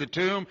gets to the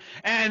tomb?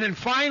 And then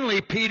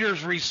finally,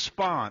 Peter's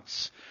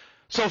response.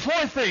 So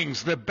 4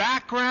 things: the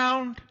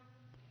background,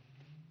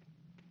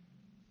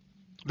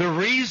 the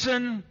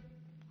reason,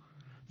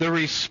 the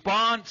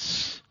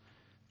response,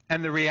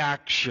 and the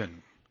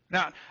reaction.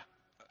 Now,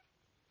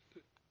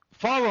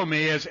 follow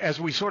me as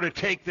we sort of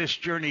take this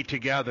journey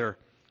together.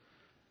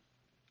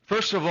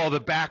 First of all, the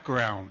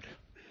background.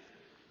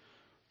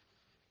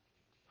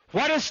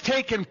 What has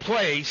taken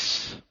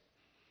place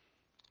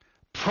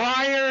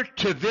prior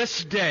to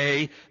this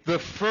day, the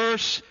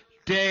first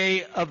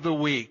day of the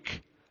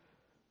week?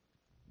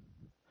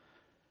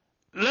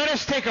 Let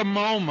us take a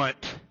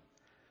moment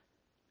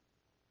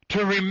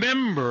to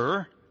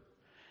remember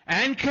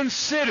and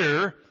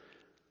consider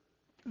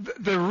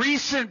the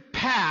recent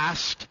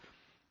past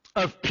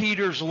of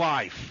Peter's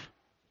life.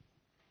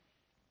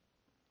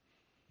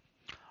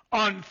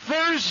 On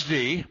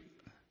Thursday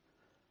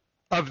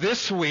of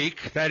this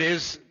week, that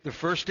is the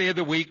first day of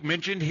the week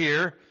mentioned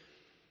here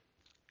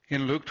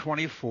in Luke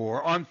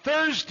 24, on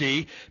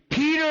Thursday,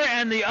 Peter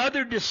and the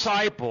other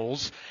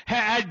disciples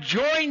had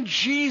joined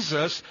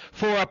Jesus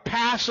for a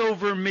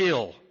Passover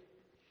meal.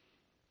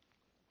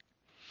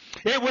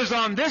 It was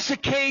on this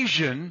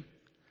occasion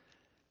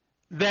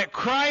that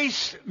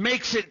Christ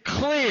makes it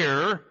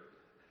clear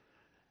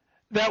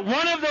that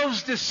one of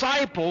those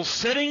disciples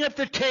sitting at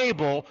the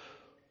table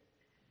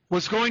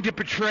was going to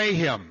betray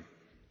him.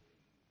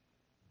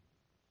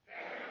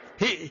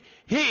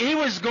 He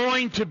was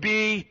going to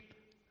be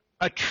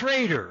a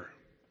traitor.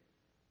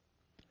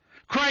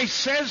 Christ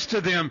says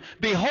to them,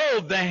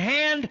 "Behold, the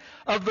hand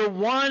of the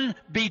one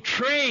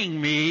betraying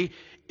me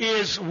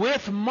is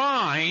with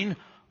mine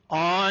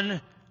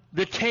on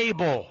the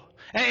table."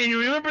 And you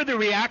remember the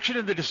reaction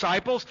of the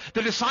disciples?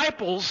 The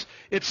disciples,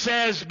 it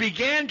says,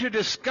 began to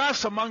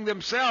discuss among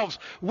themselves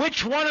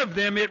which one of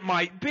them it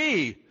might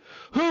be.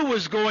 Who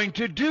was going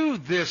to do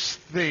this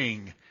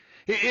thing?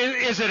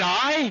 Is it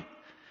I?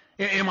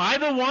 Am I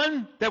the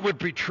one that would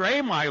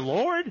betray my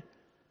Lord?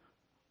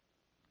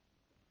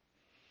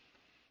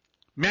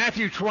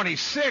 Matthew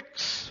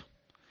 26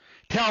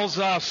 tells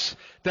us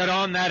that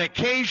on that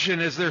occasion,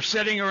 as they're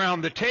sitting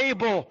around the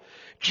table,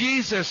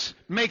 Jesus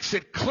makes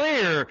it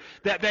clear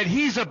that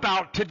he's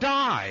about to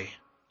die.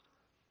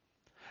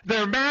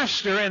 Their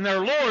master and their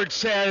Lord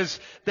says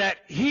that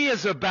he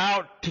is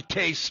about to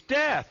taste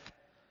death.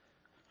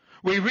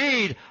 We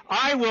read,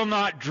 "I will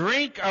not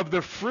drink of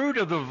the fruit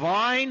of the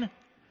vine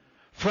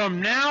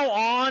from now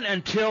on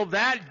until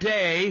that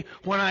day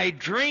when I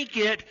drink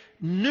it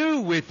new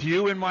with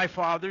you in my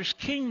Father's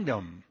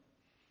kingdom."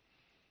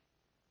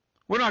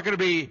 We're not going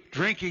to be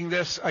drinking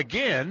this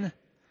again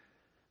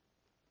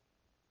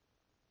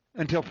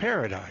until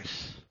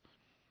paradise.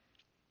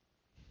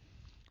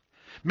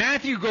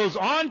 Matthew goes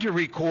on to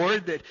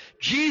record that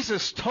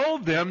Jesus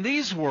told them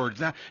these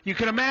words. Now, you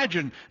can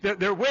imagine that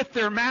they're with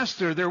their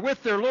master, they're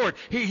with their Lord.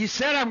 He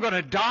said, "I'm going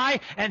to die,"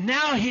 and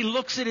now he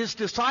looks at his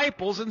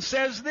disciples and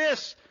says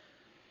this,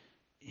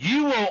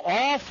 "You will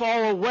all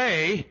fall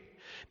away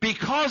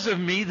because of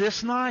me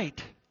this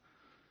night.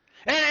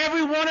 And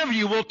every one of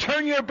you will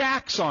turn your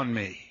backs on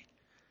me."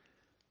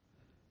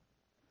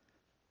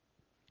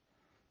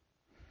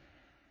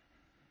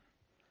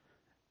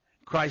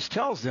 Christ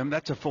tells them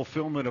that's a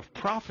fulfillment of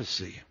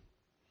prophecy.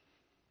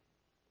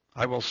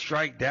 "I will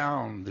strike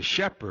down the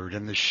shepherd,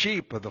 and the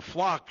sheep of the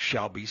flock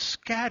shall be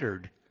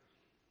scattered."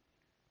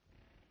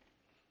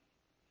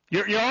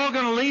 You're all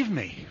going to leave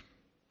me.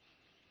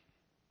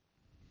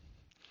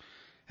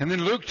 And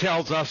then Luke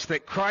tells us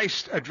that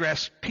Christ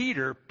addressed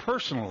Peter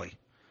personally.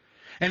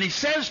 And he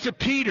says to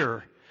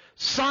Peter,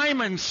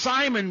 "Simon,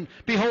 Simon,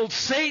 behold,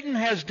 Satan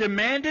has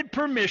demanded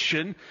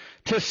permission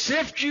to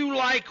sift you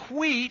like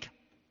wheat,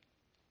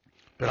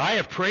 but I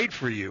have prayed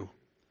for you,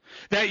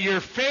 that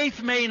your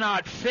faith may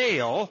not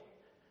fail,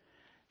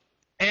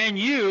 and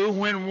you,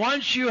 when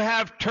once you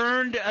have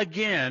turned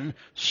again,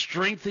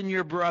 strengthen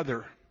your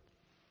brother."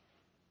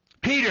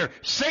 Peter,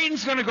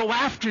 Satan's going to go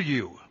after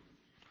you.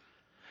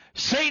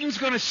 Satan's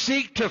going to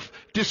seek to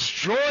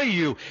destroy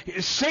you.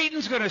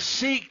 Satan's going to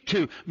seek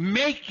to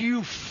make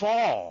you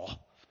fall.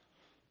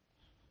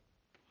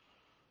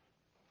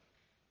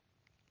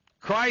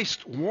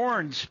 Christ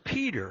warns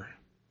Peter.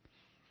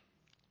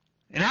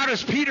 And how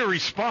does Peter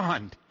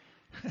respond?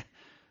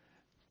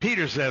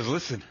 Peter says,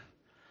 "Listen,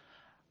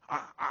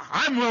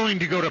 I'm willing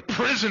to go to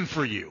prison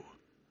for you.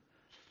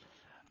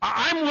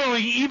 I'm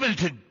willing even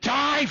to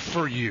die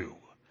for you.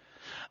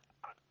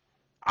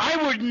 I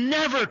would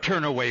never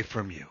turn away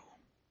from you."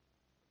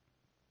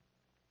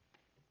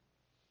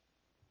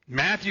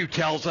 Matthew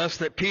tells us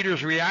that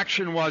Peter's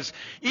reaction was,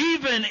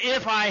 even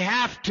if I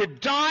have to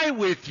die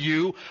with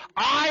you,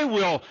 I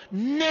will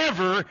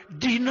never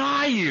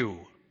deny you.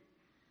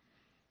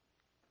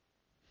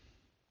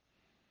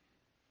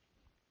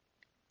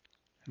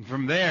 And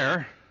from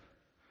there,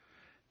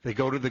 they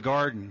go to the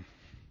garden.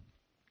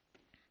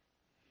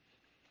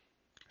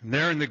 And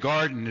there in the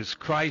garden, as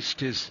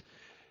Christ is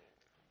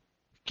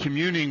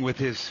communing with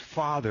his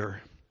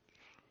Father,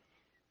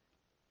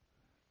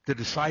 the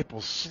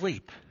disciples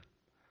sleep.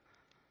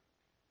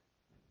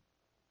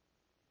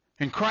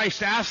 And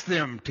Christ asked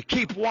them to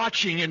keep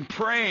watching and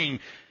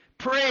praying.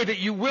 Pray that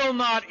you will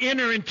not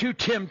enter into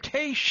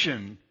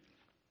temptation.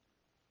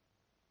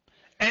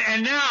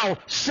 And now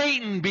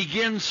Satan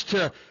begins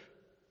to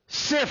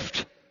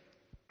sift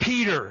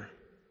Peter.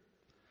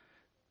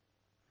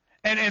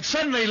 And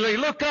suddenly they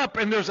look up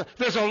and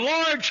there's a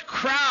large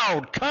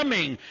crowd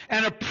coming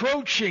and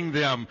approaching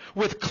them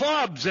with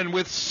clubs and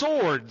with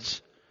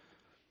swords.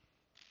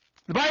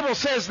 The Bible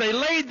says they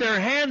laid their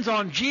hands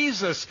on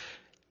Jesus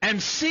and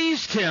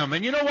seized him.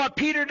 And you know what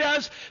Peter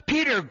does?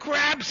 Peter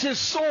grabs his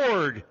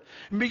sword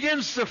and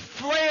begins to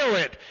flail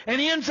it.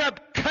 And he ends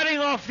up cutting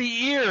off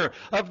the ear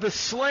of the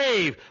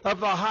slave of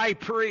the high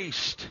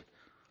priest.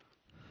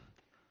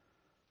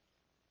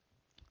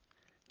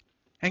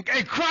 And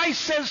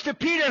Christ says to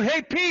Peter,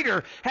 hey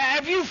Peter,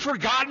 have you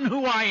forgotten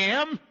who I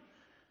am?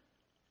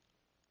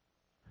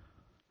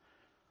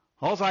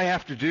 All I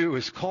have to do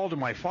is call to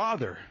my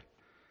Father.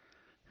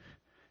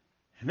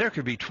 And there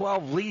could be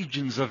 12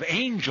 legions of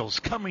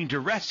angels coming to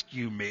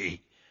rescue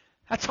me.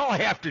 That's all I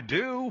have to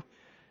do.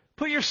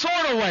 Put your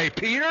sword away,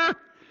 Peter.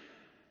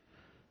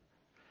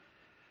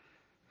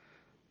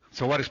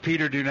 So what does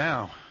Peter do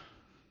now?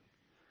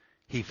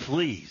 He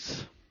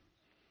flees.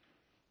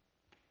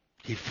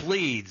 He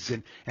flees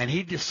and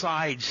he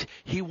decides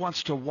he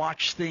wants to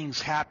watch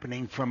things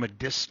happening from a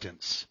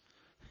distance.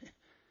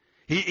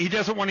 He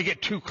doesn't want to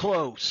get too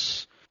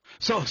close.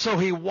 So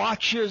he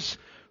watches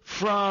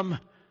from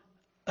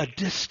a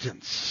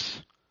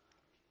distance.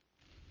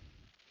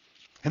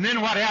 And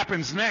then what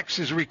happens next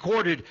is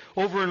recorded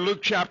over in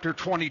Luke chapter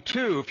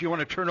 22. If you want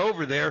to turn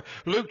over there,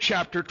 Luke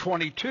chapter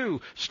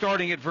 22,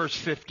 starting at verse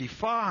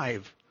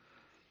 55.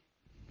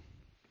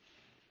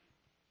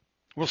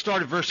 We'll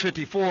start at verse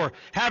 54.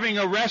 Having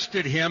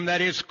arrested him,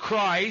 that is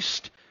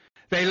Christ,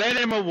 they led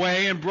him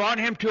away and brought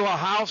him to a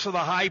house of the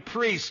high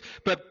priest.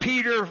 But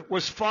Peter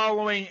was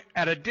following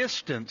at a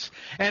distance.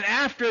 And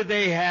after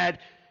they had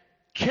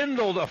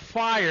kindled a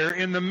fire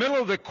in the middle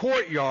of the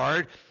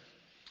courtyard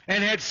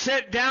and had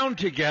sat down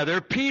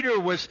together, Peter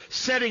was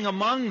sitting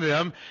among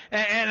them,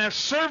 and a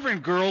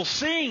servant girl,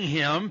 seeing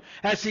him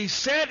as he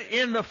sat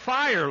in the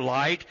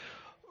firelight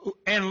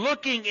and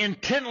looking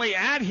intently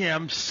at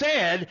him,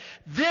 said,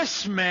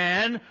 "This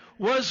man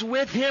was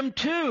with him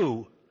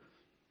too."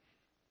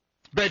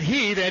 But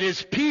he, that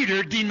is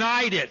Peter,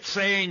 denied it,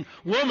 saying,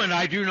 "Woman,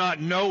 I do not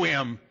know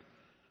him."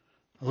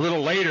 A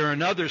little later,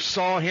 another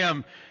saw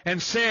him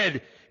and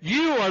said,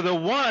 "You are the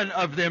one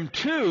of them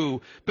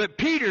too." But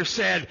Peter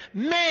said,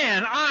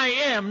 "Man, I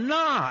am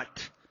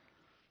not."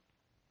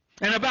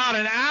 And about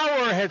an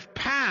hour had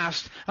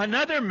passed,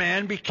 another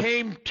man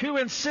became too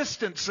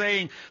insistent,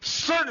 saying,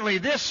 "Certainly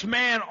this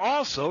man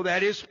also,"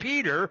 that is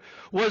Peter,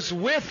 "was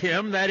with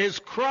him," that is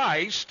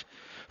Christ,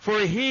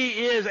 "for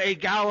he is a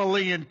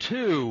Galilean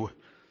too."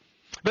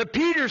 But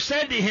Peter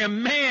said to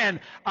him, "Man,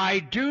 I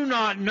do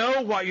not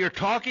know what you're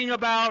talking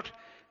about."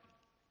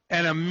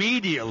 And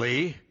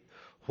immediately,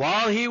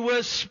 while he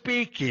was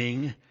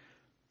speaking,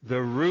 the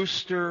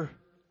rooster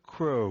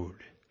crowed.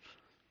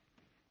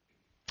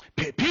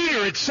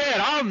 Peter had said,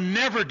 "I'll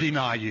never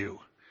deny you."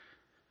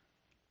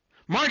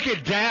 Mark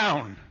it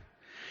down.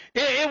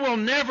 It will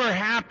never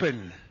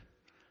happen.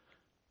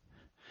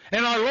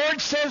 And our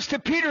Lord says to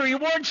Peter, he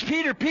warns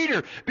Peter,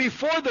 "Peter,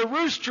 before the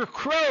rooster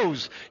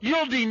crows,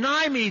 you'll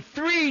deny me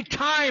 3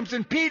 times.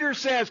 And Peter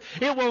says,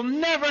 "It will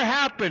never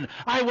happen.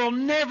 I will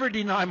never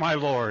deny my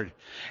Lord."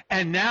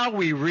 And now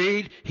we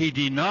read, he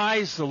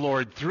denies the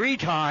Lord 3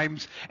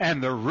 times,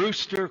 and the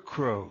rooster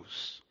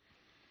crows.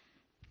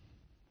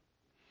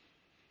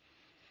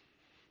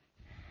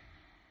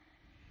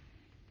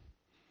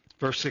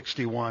 Verse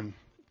 61,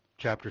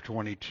 chapter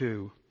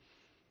 22.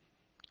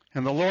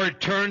 And the Lord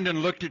turned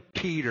and looked at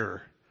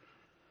Peter.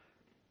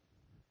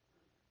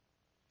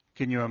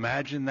 Can you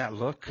imagine that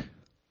look?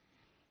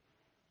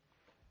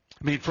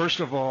 I mean, first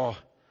of all,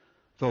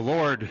 the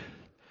Lord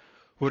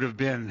would have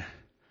been,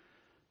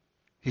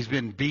 he's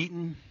been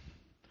beaten,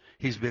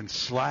 he's been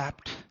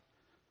slapped.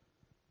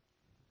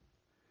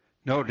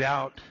 No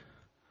doubt,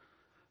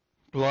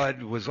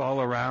 blood was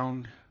all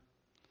around.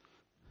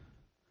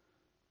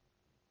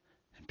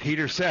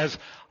 Peter says,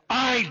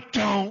 "I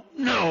don't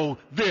know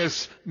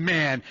this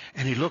man."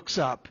 And he looks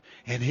up,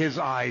 and his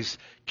eyes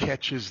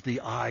catches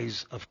the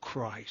eyes of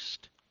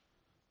Christ.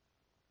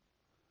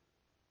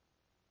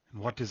 And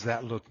what does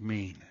that look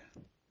mean?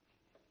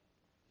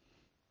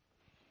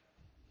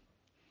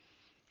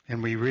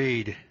 And we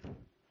read,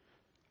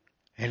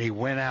 and he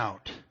went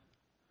out,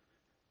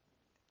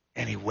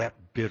 and he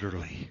wept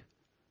bitterly.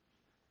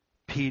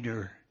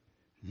 Peter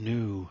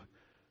knew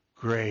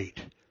great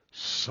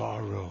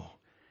sorrow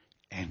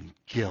and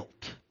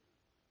guilt.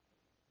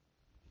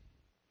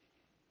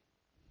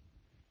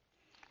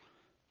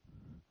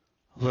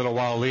 A little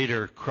while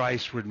later,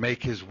 Christ would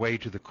make his way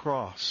to the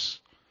cross.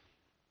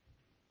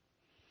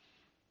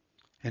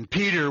 And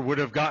Peter would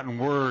have gotten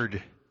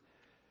word,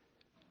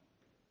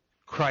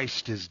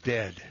 Christ is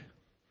dead.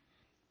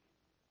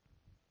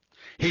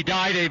 He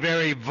died a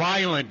very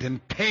violent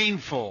and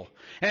painful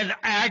and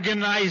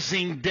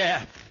agonizing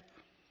death.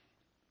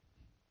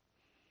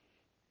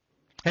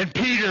 And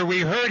Peter, we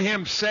heard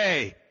him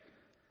say,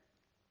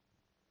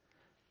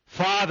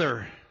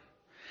 Father,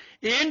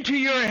 into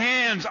your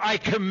hands I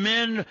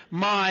commend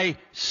my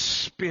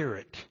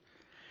spirit.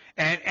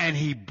 And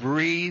he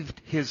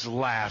breathed his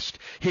last.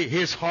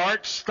 His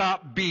heart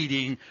stopped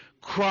beating.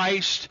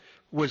 Christ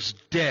was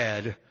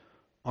dead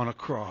on a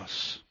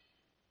cross.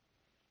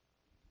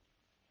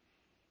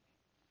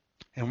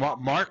 And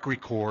what Mark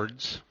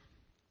records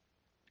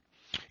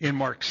in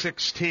Mark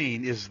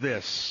 16 is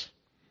this: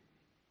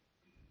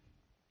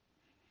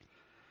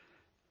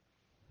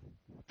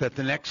 that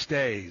the next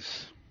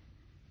days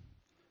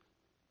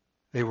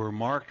they were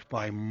marked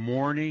by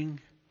mourning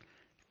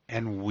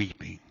and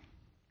weeping.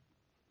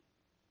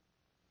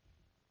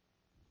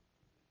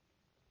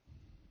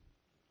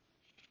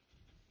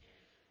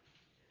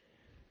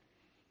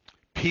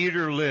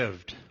 Peter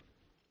lived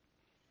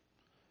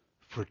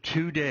for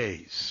 2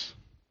 days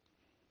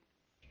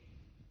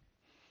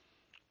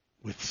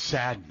with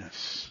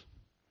sadness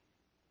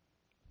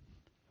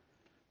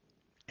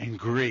and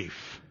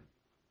grief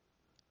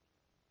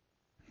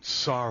and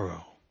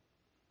sorrow,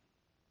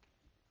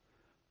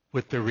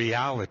 with the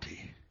reality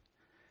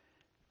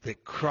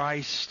that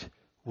Christ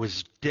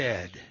was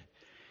dead.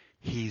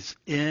 He's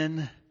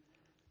in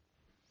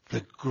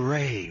the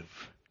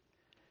grave.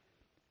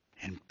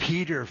 And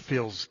Peter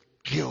feels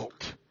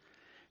guilt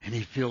and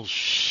he feels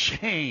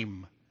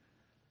shame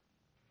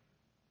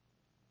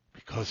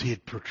because he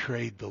had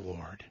betrayed the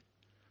Lord.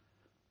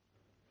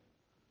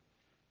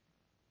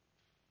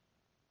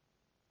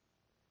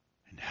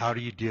 And how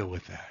do you deal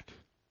with that?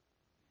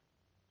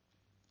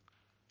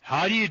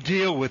 How do you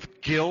deal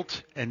with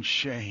guilt and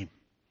shame?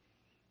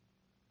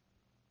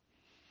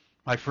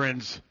 My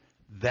friends,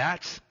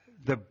 that's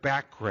the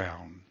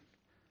background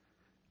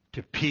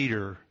to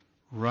Peter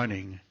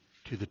running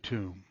to the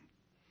tomb.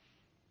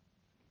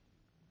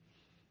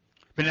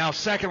 But now,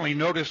 secondly,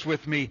 notice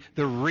with me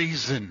the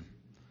reason.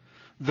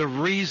 The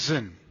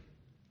reason.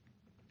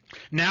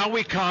 Now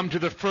we come to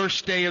the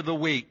first day of the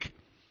week.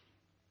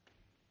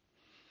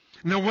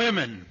 And the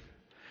women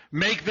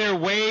make their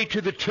way to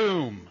the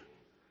tomb.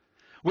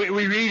 We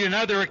read in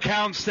other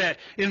accounts that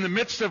in the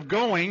midst of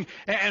going,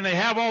 and they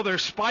have all their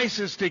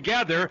spices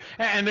together,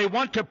 and they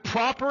want to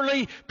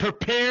properly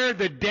prepare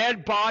the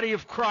dead body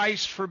of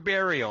Christ for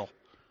burial.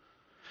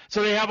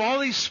 So they have all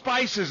these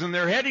spices, and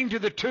they're heading to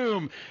the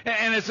tomb.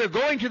 And as they're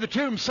going to the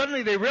tomb,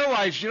 suddenly they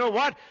realize, you know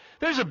what?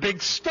 There's a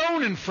big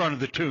stone in front of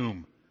the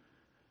tomb.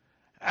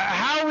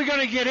 How are we going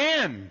to get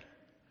in?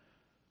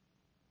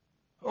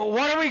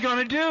 What are we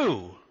going to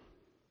do?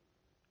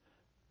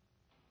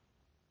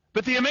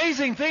 But the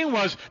amazing thing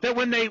was that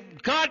when they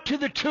got to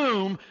the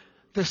tomb,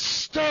 the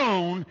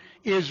stone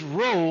is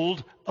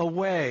rolled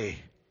away.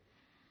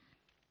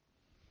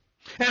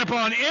 And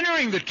upon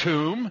entering the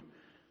tomb,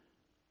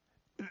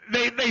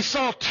 they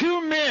saw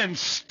 2 men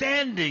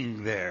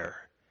standing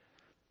there.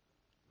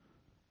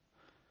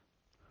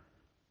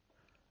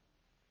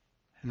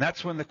 And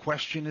that's when the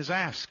question is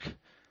asked.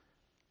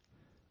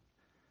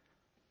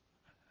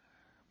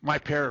 My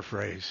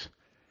paraphrase.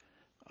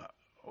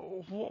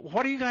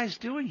 What are you guys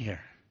doing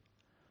here?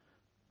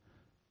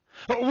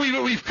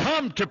 We've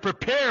come to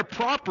prepare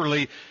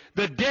properly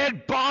the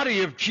dead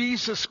body of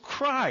Jesus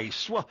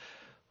Christ. Well,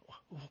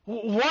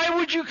 why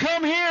would you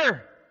come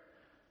here?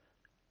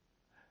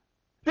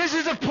 This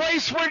is a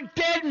place where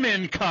dead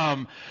men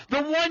come.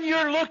 The one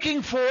you're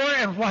looking for,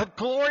 and what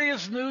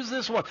glorious news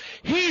this was.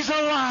 He's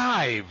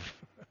alive.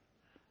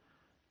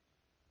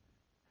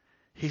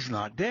 He's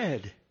not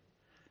dead.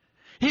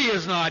 He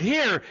is not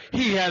here.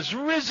 He has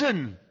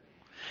risen.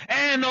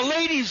 And the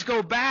ladies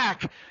go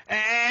back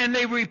and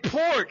they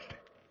report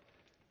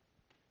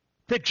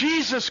that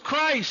Jesus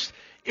Christ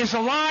is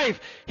alive.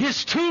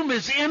 His tomb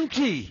is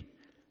empty.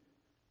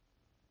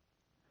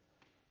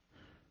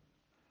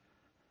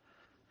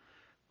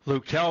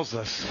 Luke tells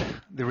us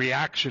the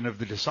reaction of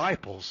the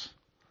disciples.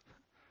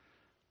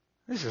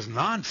 This is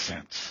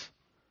nonsense.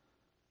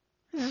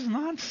 This is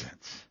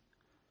nonsense.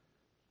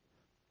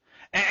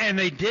 And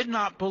they did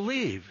not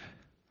believe.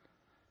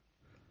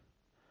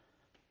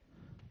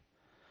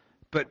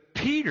 But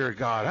Peter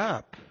got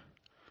up.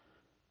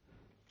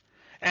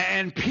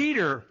 And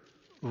Peter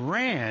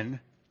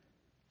ran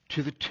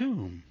to the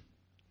tomb.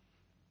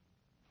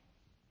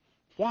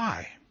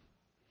 Why?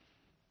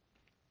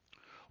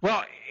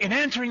 Well, in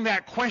answering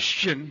that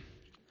question,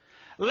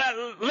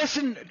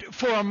 listen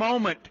for a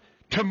moment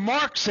to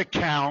Mark's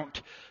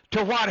account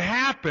to what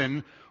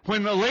happened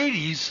when the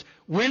ladies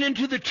went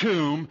into the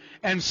tomb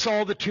and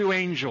saw the 2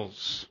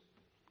 angels.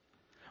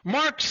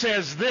 Mark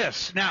says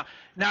this. Now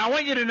I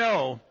want you to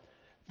know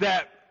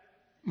that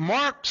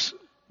Mark's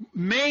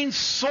main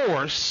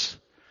source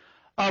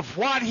of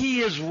what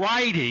he is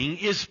writing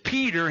is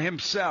Peter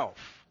himself.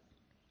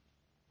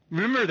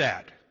 Remember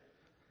that.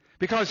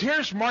 Because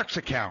here's Mark's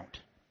account.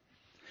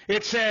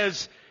 It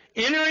says,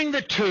 entering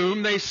the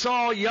tomb, they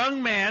saw a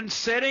young man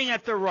sitting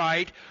at the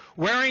right,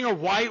 wearing a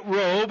white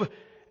robe,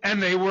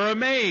 and they were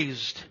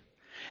amazed.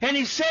 And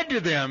he said to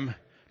them,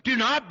 do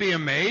not be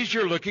amazed.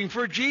 You're looking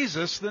for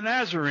Jesus the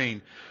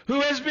Nazarene, who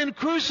has been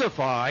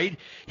crucified.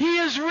 He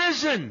is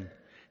risen.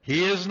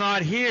 He is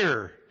not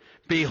here.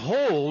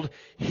 Behold,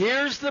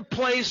 here's the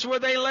place where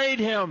they laid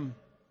him.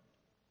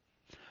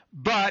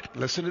 But,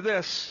 listen to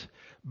this,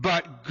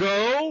 but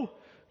go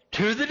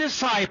to the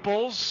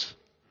disciples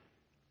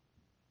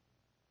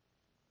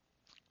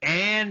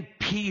and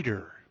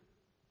Peter.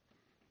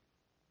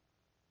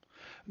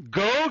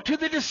 Go to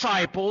the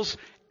disciples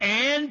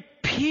and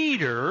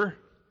Peter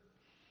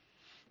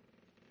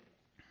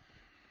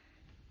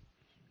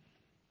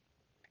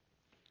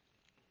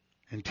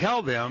and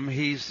tell them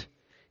he's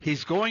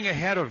going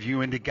ahead of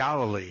you into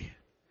Galilee.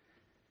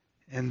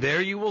 And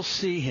there you will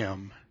see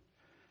him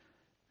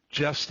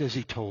just as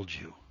he told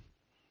you.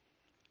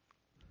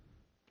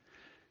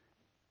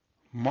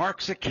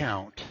 Mark's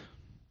account,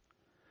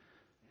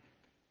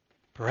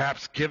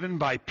 perhaps given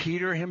by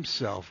Peter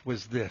himself,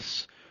 was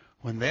this.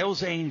 When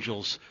those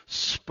angels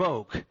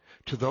spoke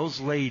to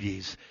those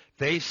ladies,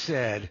 they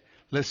said,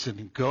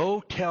 listen,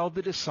 go tell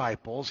the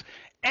disciples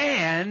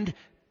and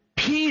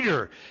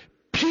Peter.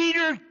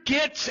 Peter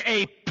gets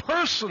a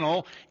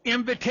personal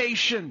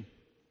invitation.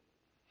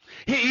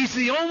 He's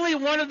the only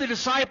one of the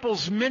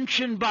disciples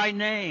mentioned by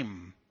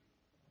name.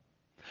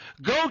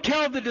 Go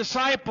tell the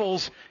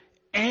disciples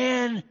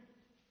and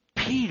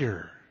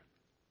Peter.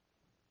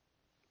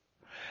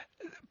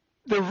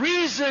 The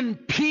reason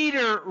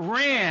Peter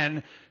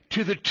ran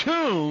to the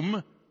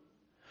tomb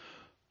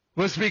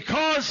was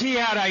because he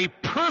had a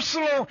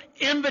personal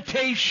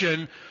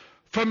invitation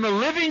from the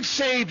living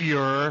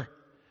Savior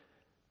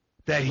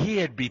that he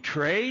had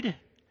betrayed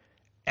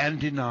and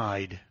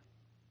denied.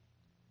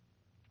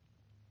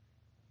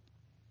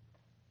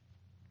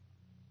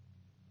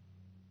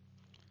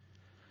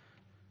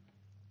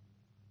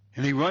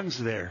 And he runs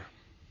there.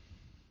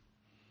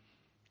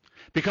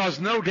 Because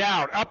no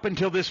doubt, up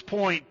until this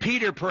point,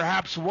 Peter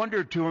perhaps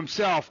wondered to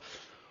himself,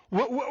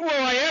 will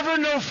I ever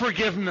know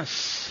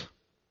forgiveness?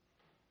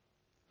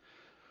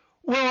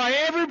 Will I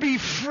ever be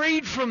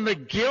freed from the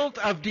guilt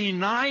of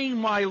denying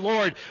my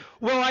Lord?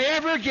 Will I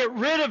ever get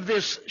rid of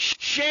this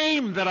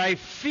shame that I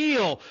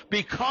feel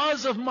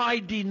because of my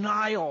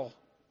denial?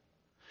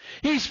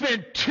 He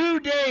spent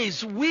 2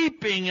 days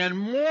weeping and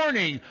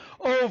mourning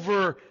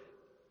over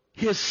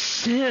his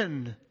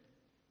sin.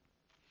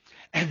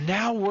 And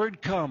now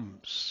word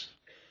comes.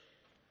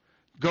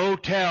 Go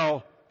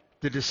tell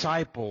the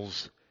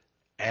disciples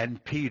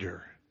and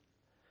Peter,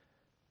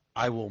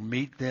 I will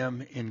meet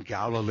them in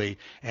Galilee.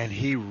 And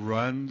he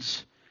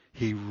runs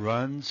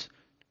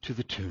to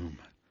the tomb.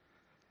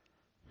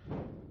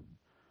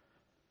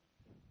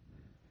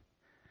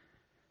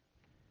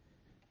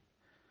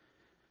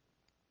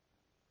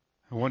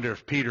 I wonder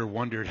if Peter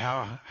wondered,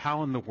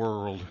 how in the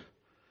world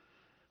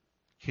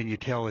can you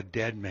tell a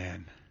dead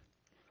man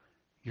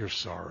you're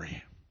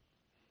sorry?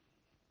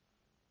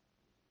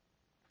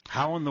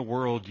 How in the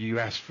world do you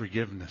ask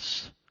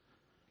forgiveness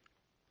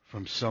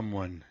from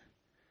someone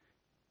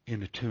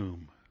in a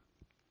tomb?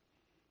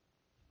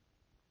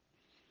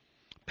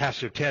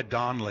 Pastor Ted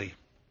Donnelly,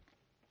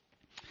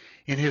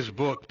 in his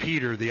book,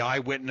 Peter, the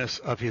Eyewitness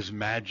of His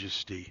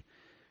Majesty,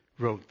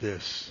 wrote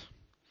this.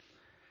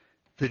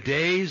 The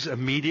days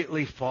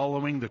immediately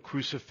following the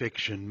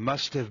crucifixion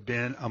must have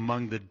been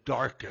among the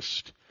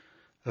darkest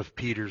of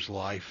Peter's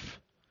life.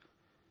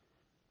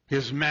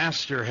 His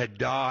master had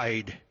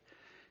died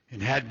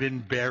and had been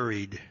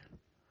buried.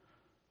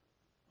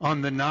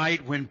 On the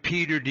night when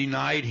Peter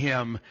denied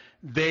him,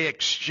 they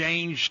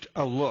exchanged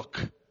a look,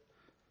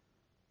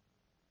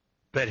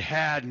 but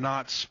had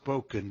not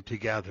spoken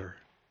together.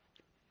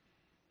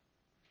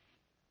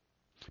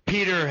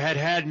 Peter had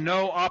had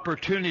no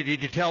opportunity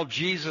to tell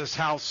Jesus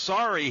how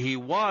sorry he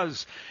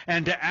was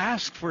and to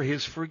ask for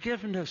his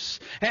forgiveness.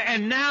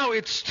 And now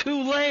it's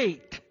too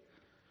late.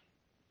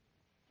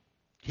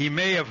 He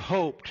may have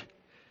hoped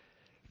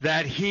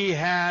that he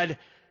had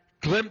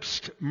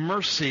glimpsed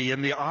mercy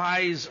in the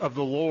eyes of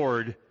the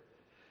Lord,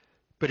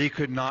 but he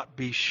could not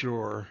be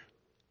sure.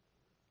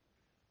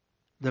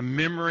 The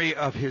memory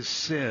of his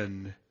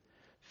sin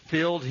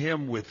filled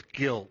him with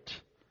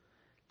guilt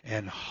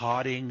and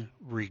haunting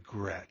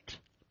regret.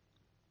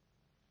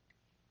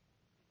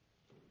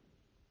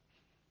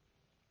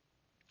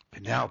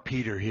 But now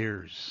Peter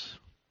hears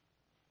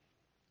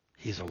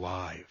he's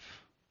alive.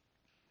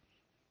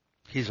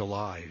 He's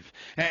alive.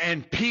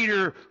 And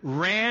Peter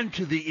ran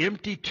to the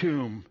empty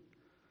tomb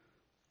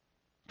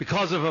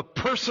because of a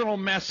personal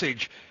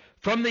message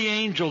from the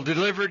angel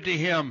delivered to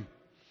him.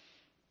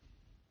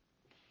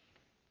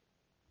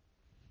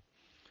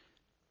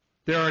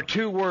 There are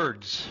 2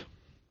 words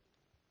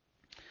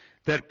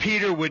that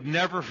Peter would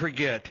never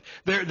forget.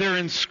 They're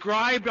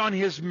inscribed on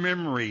his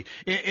memory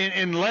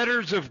in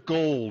letters of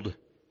gold.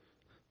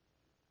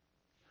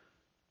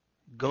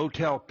 Go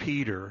tell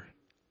Peter,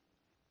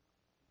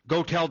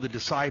 go tell the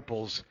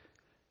disciples,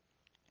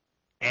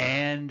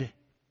 and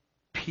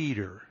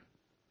Peter.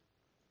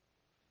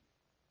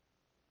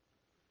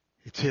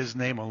 It's his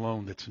name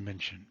alone that's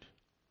mentioned.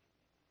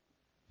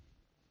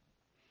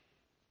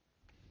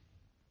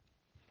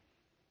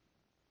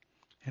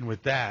 And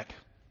with that,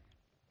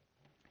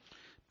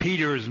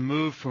 Peter is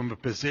moved from a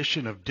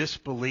position of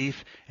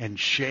disbelief and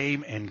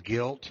shame and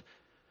guilt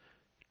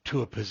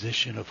to a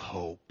position of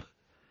hope.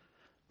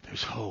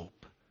 There's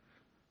hope.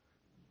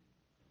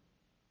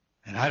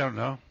 And I don't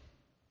know,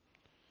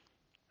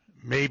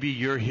 maybe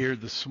you're here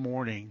this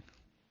morning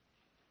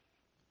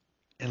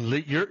and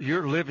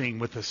you're living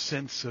with a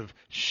sense of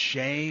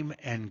shame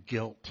and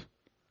guilt.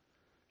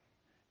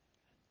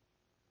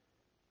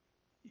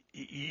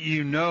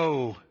 You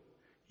know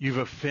you've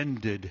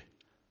offended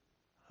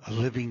a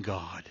living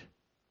God.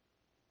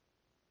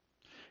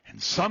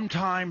 And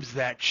sometimes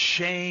that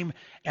shame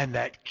and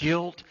that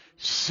guilt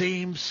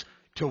seems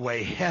to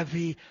weigh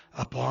heavy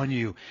upon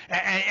you.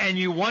 And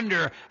you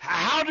wonder,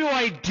 how do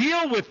I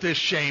deal with this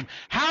shame?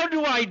 How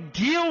do I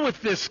deal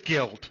with this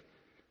guilt?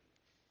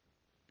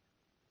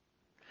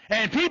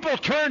 And people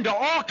turn to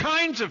all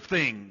kinds of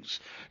things,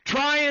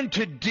 trying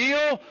to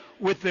deal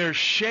with their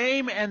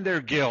shame and their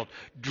guilt.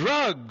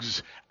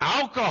 Drugs,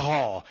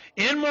 alcohol,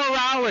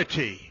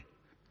 immorality.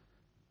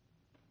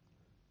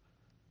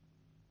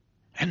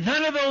 And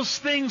none of those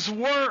things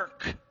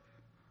work.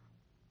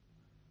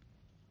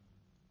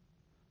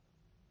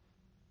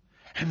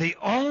 And the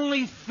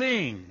only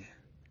thing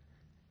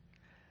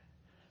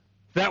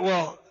that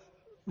will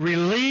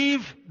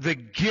relieve the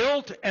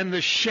guilt and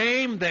the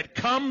shame that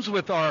comes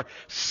with our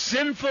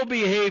sinful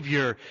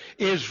behavior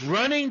is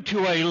running to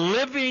a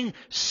living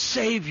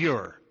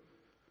Savior.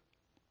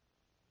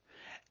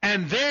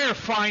 And there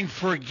find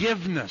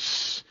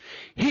forgiveness.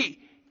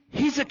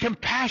 He's a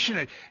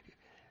compassionate.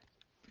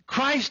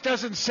 Christ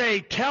doesn't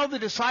say, tell the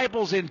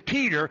disciples in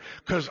Peter,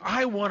 because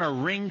I want to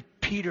wring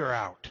Peter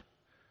out.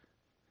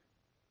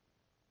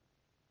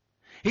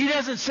 He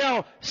doesn't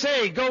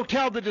say, go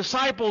tell the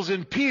disciples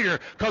in Peter,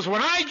 because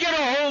when I get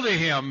a hold of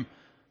him,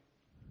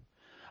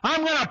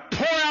 I'm going to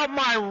pour out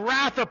my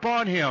wrath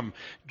upon him.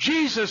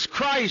 Jesus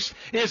Christ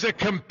is a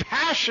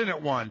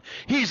compassionate one.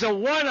 He's a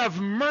one of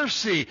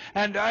mercy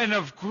and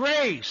of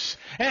grace.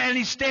 And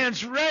he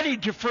stands ready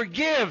to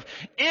forgive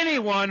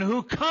anyone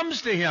who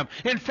comes to him.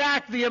 In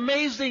fact, the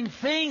amazing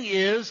thing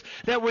is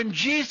that when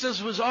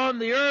Jesus was on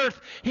the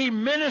earth, he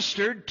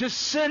ministered to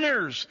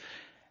sinners.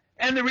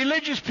 And the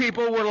religious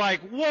people were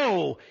like,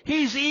 whoa,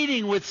 he's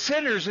eating with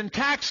sinners and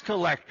tax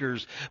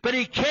collectors. But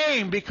he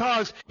came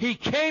because he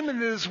came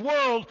into this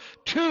world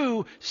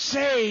to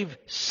save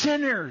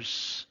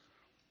sinners.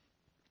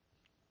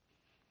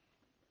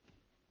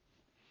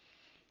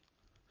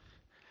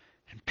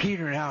 And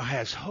Peter now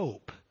has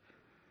hope.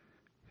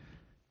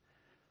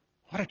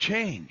 What a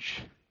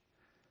change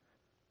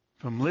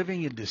from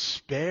living in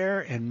despair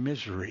and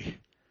misery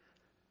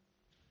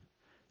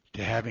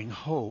to having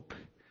hope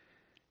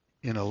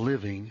in a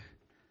living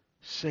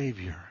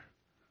Savior.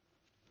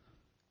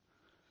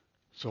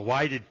 So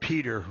why did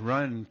Peter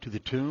run to the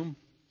tomb?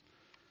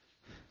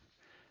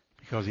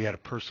 Because he had a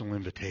personal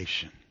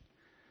invitation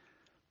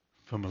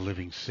from a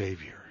living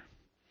Savior.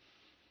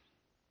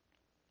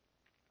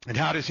 And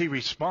how does he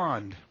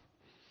respond?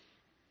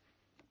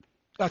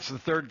 That's the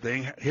third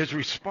thing, his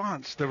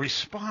response, the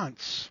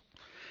response.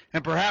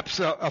 And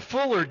perhaps a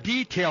fuller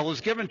detail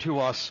is given to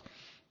us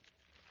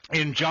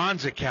in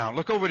John's account.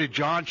 Look over to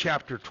John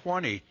chapter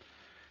 20.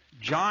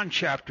 John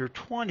chapter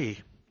 20.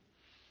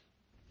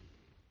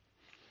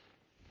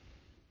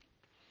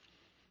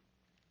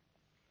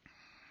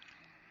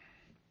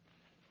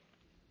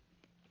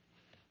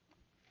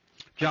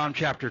 John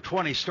chapter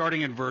 20,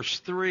 starting in verse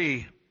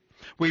 3,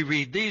 we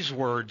read these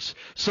words.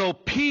 So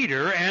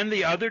Peter and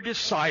the other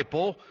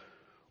disciple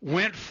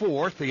went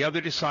forth, the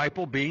other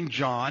disciple being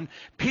John.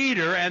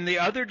 Peter and the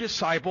other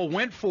disciple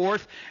went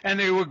forth, and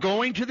they were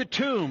going to the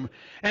tomb.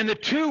 And the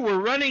two were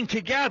running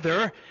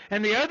together,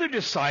 and the other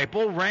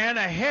disciple ran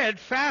ahead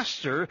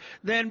faster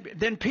than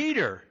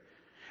Peter,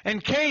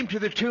 and came to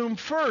the tomb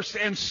first.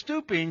 And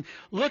stooping,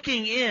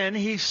 looking in,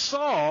 he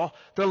saw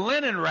the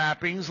linen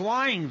wrappings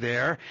lying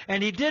there,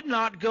 and he did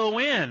not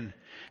go in.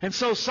 And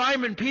so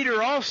Simon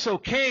Peter also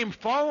came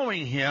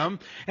following him,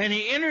 and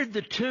he entered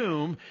the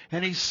tomb,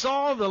 and he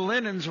saw the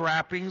linen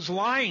wrappings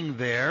lying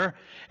there,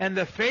 and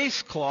the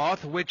face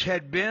cloth which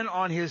had been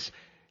on his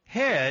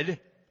head,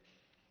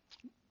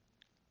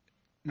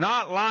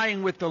 not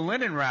lying with the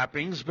linen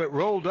wrappings, but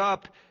rolled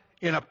up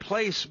in a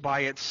place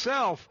by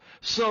itself.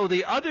 So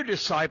the other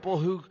disciple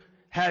who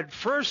had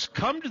first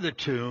come to the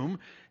tomb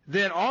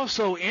then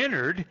also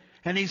entered,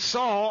 and he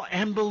saw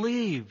and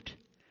believed.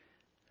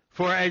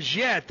 For as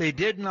yet they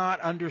did not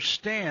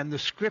understand the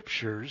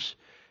Scriptures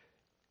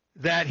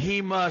that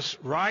he must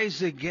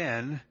rise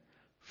again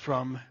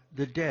from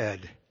the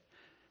dead.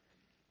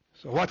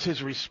 So what's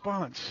his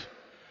response?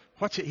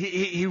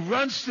 He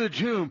runs to the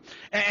tomb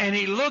and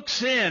he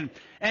looks in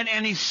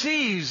and he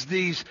sees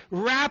these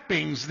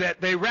wrappings that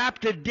they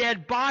wrapped a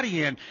dead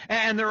body in,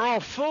 and they're all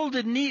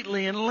folded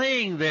neatly and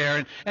laying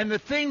there. And the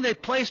thing they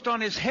placed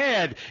on his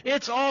head,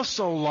 it's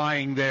also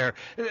lying there.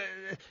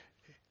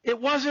 It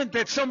wasn't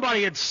that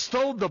somebody had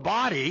stole the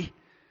body.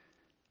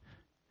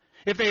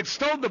 If they had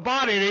stolen the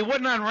body, they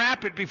wouldn't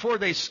unwrap it before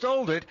they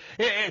stole it.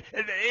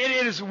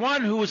 It is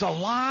one who is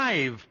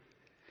alive.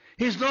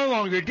 He's no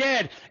longer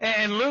dead.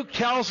 And Luke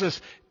tells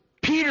us,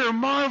 Peter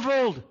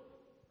marveled.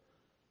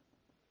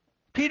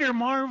 Peter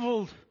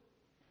marveled.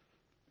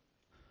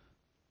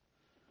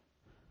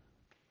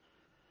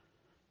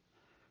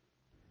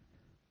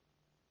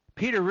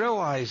 Peter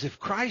realized if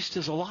Christ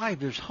is alive,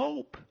 there's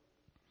hope.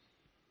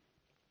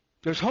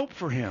 There's hope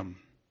for him.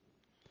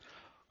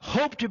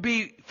 Hope to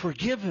be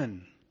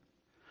forgiven.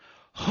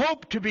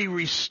 Hope to be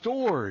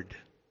restored.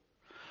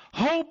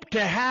 Hope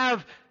to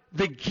have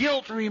the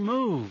guilt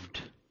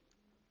removed.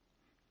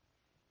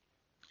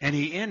 And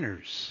he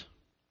enters,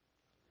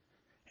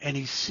 and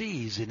he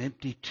sees an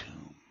empty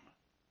tomb.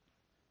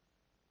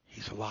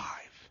 He's alive.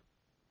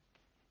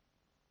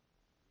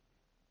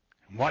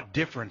 And what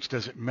difference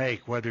does it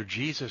make whether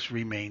Jesus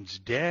remains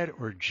dead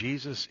or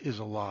Jesus is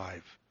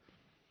alive?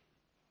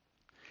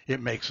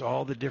 It makes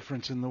all the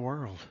difference in the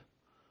world.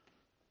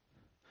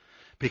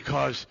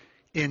 Because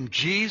in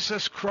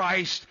Jesus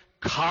Christ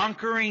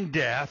conquering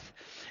death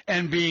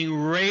and being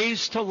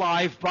raised to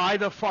life by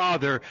the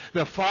Father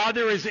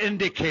is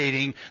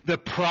indicating the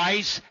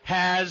price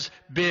has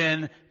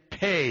been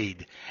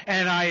paid,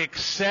 and I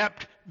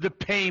accept the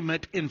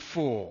payment in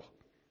full.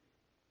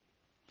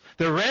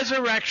 The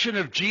resurrection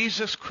of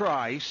Jesus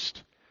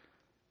Christ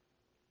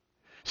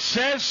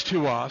says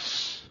to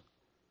us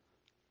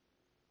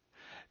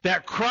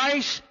that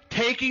Christ,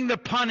 taking the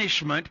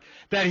punishment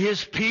that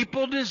his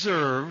people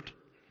deserved,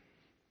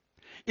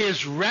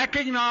 is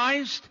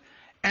recognized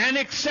and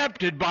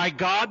accepted by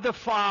God the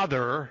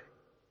Father,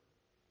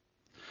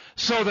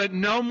 so that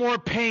no more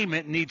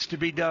payment needs to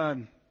be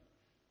done.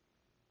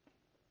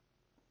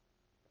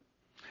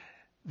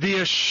 The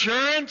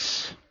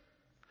assurance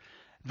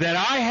that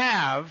I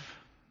have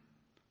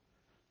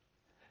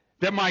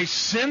that my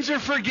sins are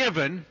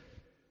forgiven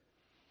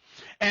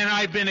and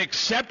I've been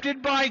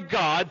accepted by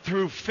God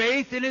through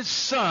faith in his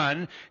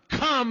Son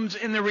comes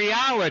in the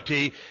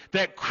reality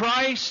that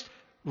Christ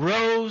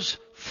rose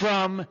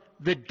from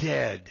the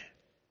dead.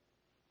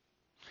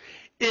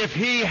 If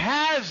he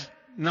has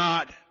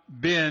not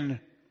been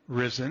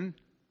risen,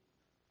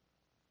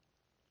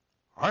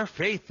 our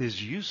faith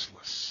is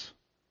useless.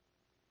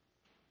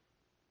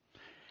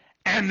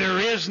 And there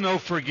is no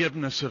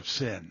forgiveness of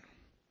sin.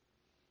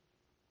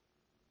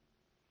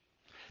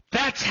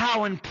 That's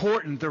how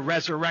important the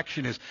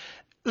resurrection is.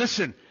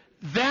 Listen,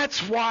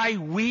 that's why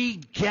we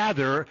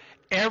gather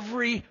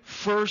every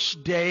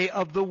first day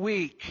of the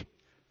week.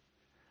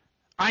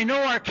 I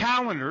know our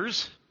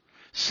calendars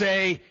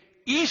say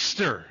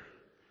Easter.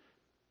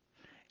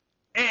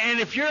 And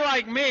if you're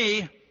like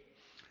me,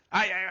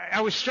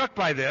 I was struck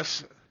by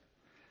this.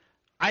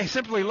 I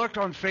simply looked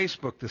on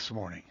Facebook this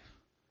morning.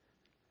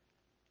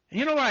 And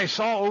you know what I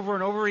saw over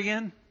and over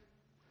again?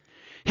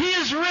 He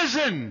is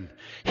risen!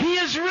 He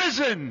is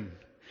risen!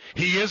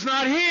 He is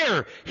not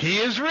here! He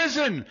is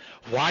risen!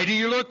 Why do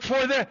you look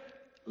for the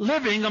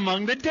living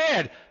among the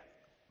dead?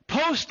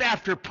 Post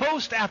after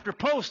post after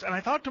post. And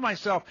I thought to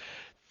myself,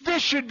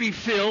 this should be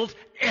filled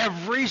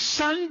every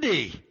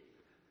Sunday.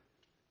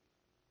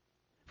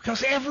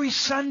 Because every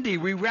Sunday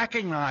we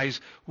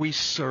recognize we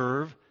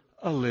serve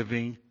a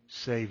living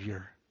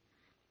Savior.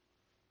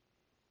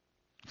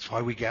 That's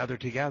why we gather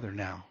together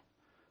now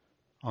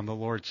on the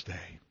Lord's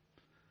Day,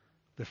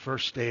 the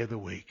first day of the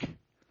week.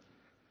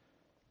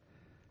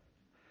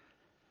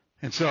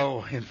 And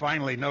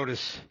finally,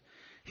 notice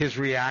his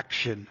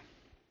reaction.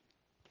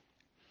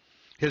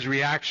 His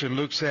reaction,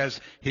 Luke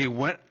says, he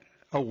went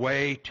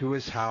away to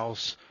his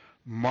house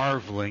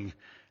marveling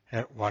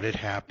at what had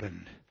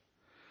happened.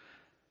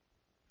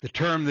 The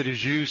term that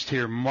is used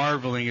here,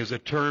 marveling, is a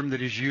term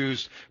that is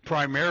used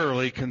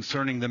primarily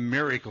concerning the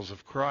miracles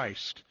of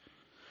Christ.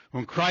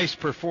 When Christ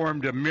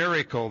performed a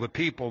miracle, the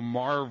people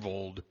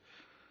marveled.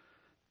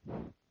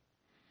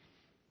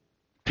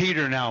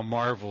 Peter now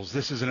marvels.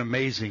 This is an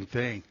amazing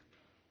thing.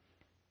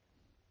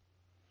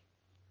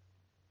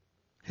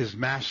 His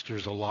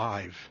master's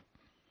alive.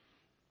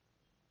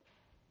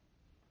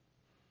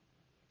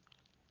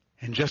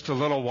 In just a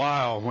little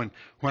while,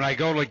 when I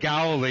go to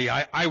Galilee,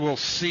 I will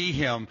see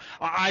him.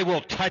 I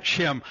will touch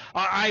him.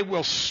 I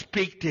will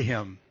speak to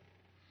him.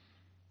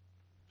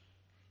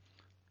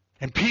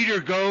 And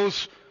Peter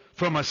goes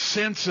from a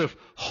sense of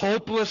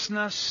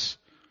hopelessness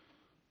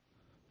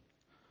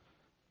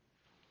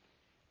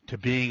to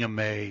being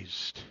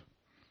amazed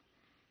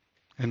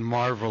and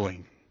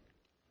marveling.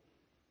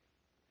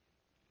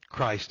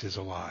 Christ is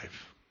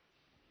alive.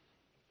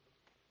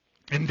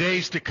 In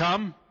days to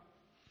come,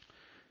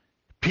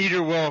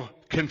 Peter will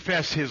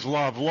confess his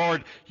love.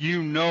 Lord,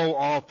 you know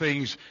all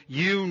things.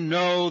 You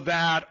know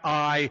that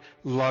I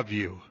love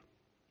you.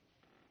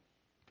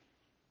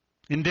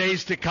 In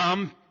days to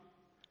come,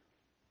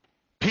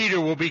 Peter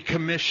will be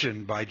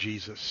commissioned by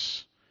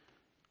Jesus.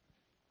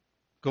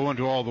 Go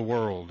into all the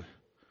world,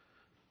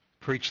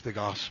 preach the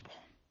gospel.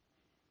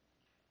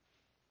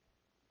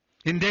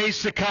 In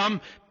days to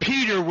come,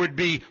 Peter would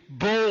be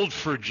bold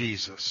for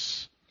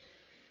Jesus.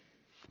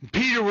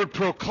 Peter would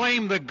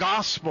proclaim the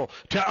gospel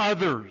to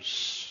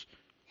others.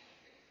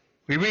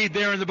 We read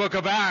there in the book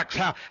of Acts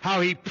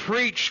how he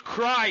preached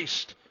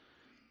Christ,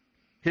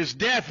 his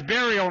death,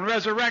 burial, and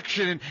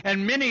resurrection,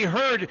 and many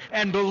heard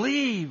and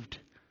believed.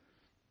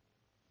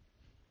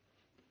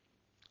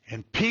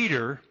 And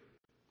Peter,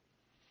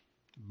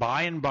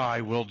 by and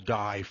by, will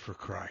die for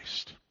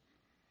Christ,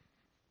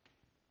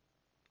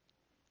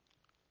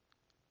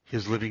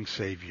 his living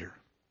Savior.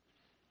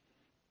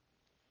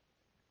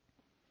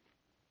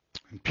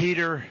 And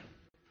Peter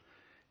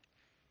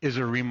is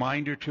a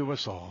reminder to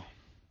us all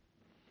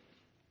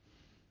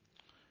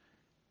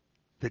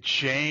that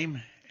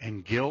shame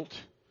and guilt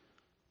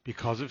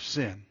because of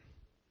sin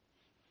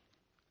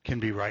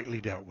can be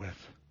rightly dealt with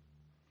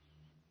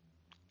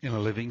in a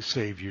living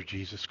Savior,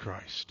 Jesus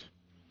Christ.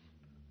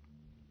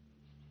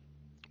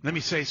 Let me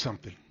say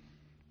something.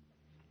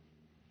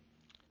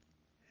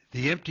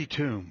 The empty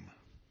tomb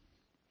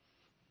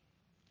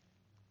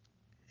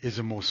is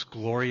a most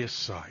glorious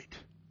sight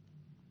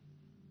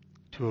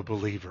to a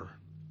believer.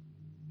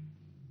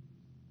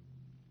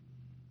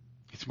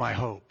 It's my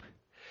hope.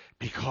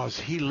 Because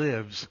he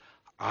lives,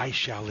 I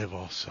shall live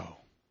also.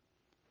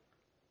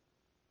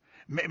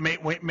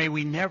 May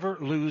we never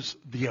lose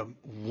the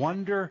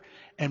wonder,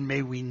 and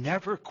may we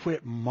never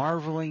quit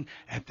marveling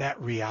at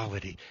that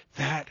reality,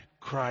 that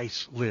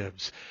Christ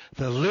lives.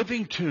 The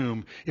living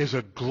tomb is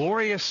a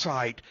glorious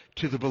sight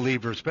to the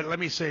believers. But let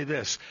me say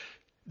this.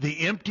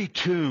 The empty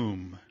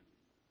tomb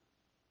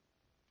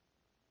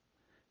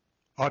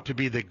ought to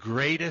be the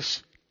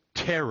greatest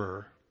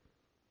terror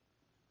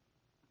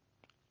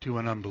to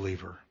an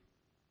unbeliever.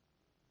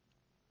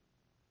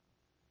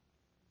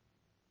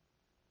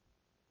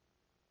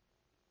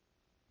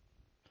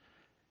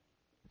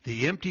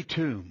 The empty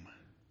tomb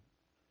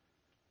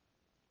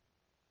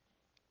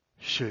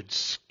should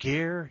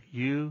scare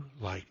you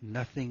like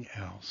nothing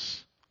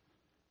else.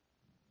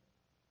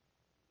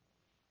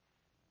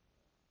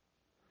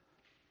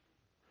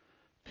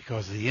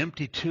 Because the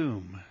empty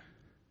tomb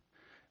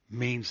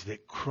means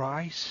that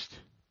Christ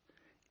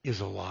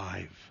is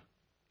alive.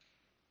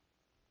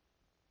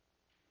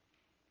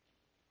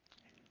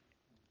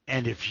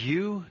 And if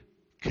you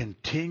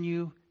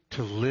continue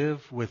to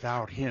live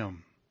without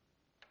him,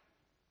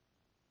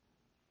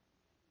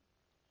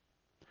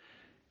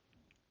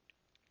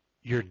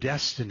 your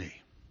destiny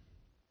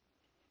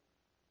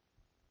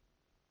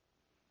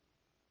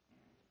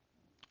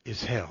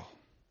is hell.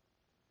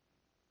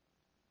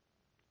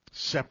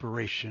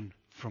 Separation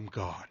from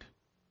God.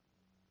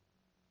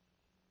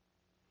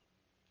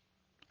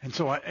 And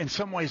so in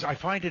some ways I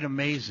find it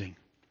amazing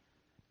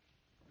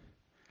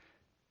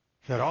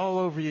that all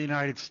over the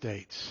United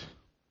States,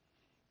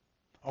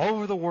 all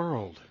over the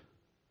world,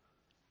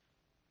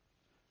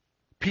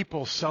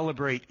 people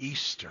celebrate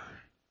Easter.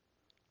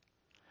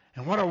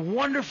 And what a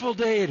wonderful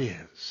day it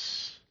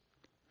is.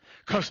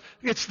 Because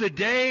it's the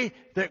day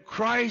that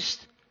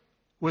Christ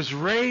was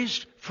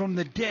raised from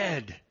the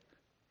dead.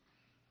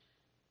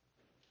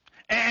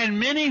 And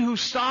many who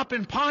stop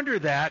and ponder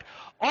that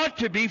ought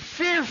to be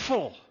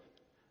fearful.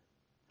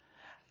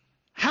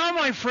 How,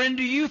 my friend,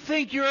 do you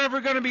think you're ever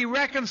going to be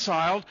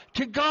reconciled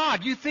to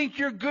God? You think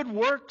your good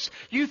works,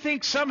 you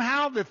think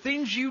somehow the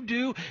things you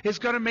do is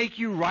going to make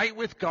you right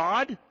with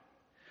God?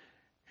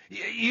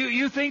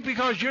 You think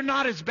because you're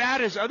not as bad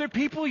as other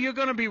people, you're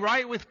going to be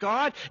right with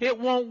God? It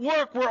won't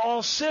work. We're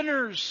all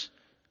sinners.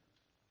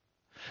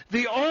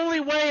 The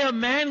only way a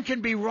man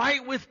can be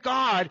right with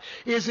God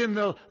is in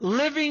the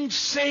living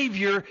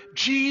Savior,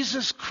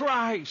 Jesus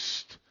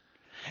Christ.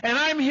 And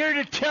I'm here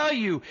to tell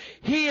you,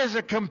 He is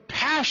a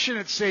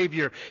compassionate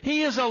Savior.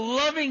 He is a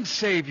loving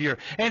Savior.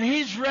 And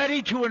He's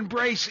ready to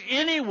embrace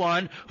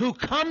anyone who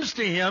comes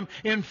to Him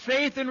in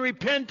faith and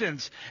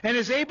repentance and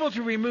is able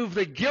to remove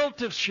the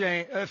guilt of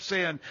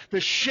sin,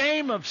 the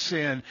shame of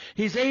sin.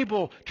 He's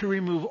able to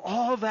remove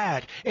all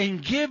that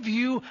and give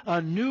you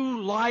a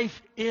new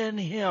life in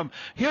Him.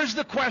 Here's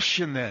the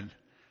question then.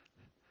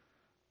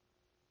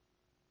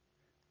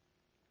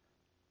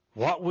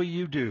 What will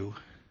you do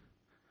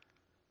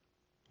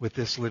with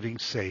this living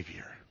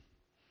Savior?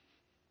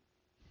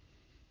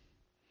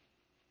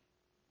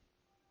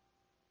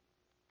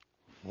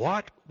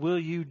 What will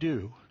you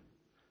do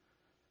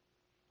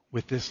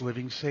with this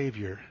living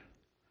Savior?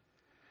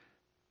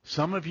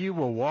 Some of you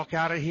will walk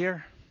out of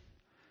here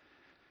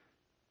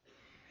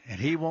and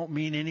He won't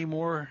mean any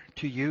more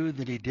to you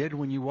than He did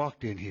when you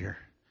walked in here.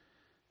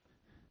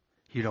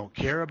 You don't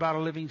care about a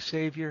living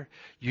Savior.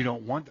 You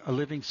don't want a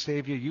living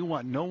Savior. You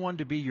want no one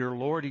to be your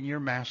Lord and your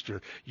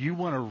Master. You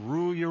want to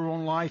rule your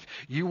own life.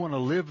 You want to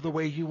live the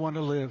way you want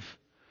to live.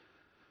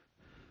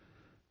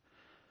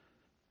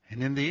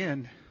 And in the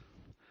end,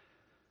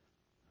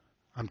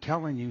 I'm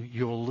telling you,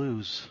 you'll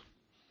lose.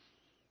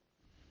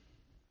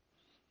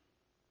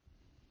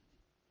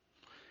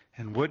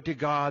 And would to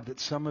God that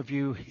some of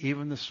you,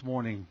 even this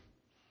morning,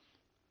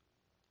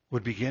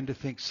 would begin to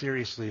think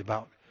seriously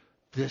about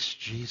this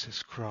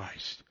Jesus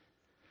Christ.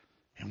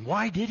 And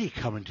why did he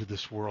come into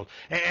this world?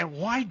 And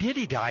why did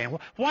he die? And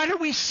why are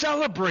we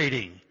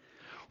celebrating?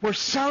 We're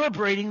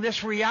celebrating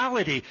this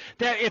reality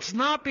that it's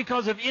not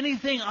because of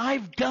anything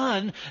I've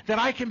done that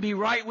I can be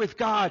right with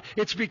God.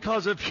 It's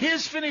because of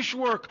his finished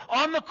work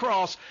on the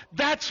cross.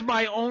 That's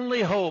my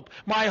only hope.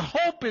 My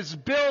hope is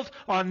built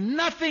on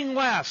nothing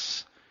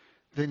less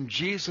than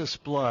Jesus'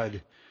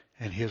 blood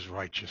and his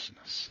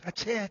righteousness.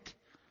 That's it.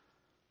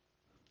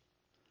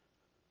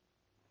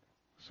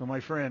 So,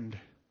 my friend,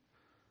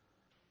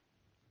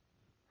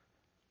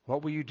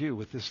 what will you do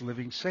with this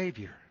living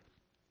Savior?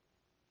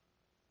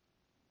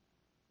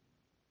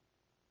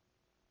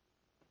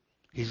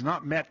 He's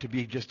not meant to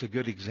be just a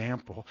good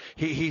example.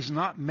 He's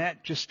not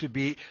meant just to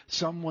be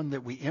someone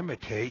that we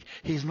imitate.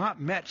 He's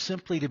not meant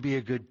simply to be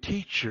a good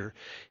teacher.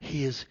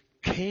 He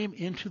came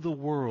into the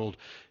world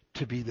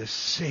to be the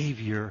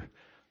Savior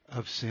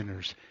of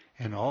sinners.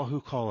 And all who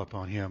call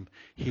upon him,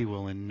 he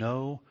will in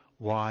no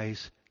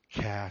wise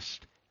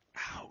cast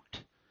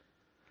out.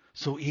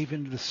 So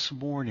even this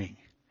morning,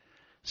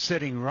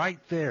 sitting right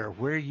there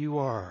where you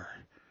are,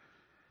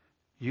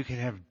 you can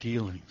have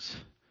dealings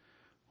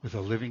with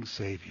a living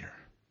Savior.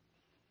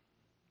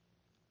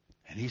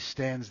 And he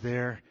stands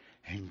there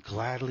and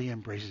gladly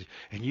embraces you.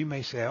 And you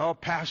may say, oh,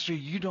 Pastor,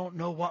 you don't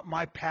know what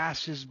my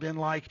past has been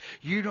like.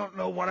 You don't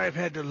know what I've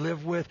had to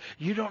live with.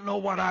 You don't know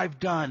what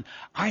I've done.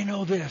 I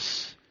know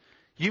this.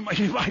 You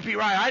might be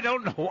right. I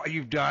don't know what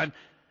you've done.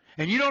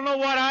 And you don't know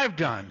what I've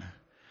done.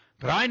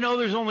 But I know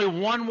there's only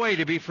one way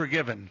to be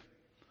forgiven.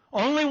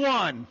 Only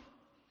one.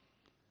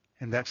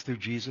 And that's through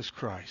Jesus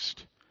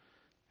Christ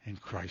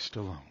and Christ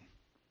alone.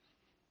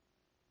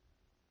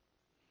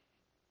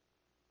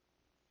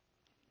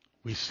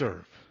 We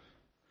serve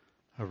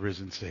a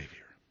risen Savior.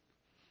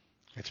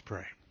 Let's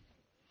pray.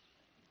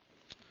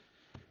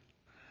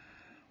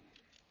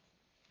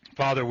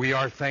 Father, we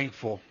are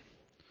thankful.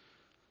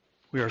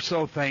 We are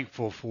so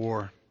thankful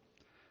for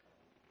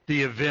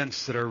the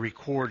events that are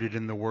recorded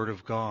in the Word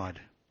of God.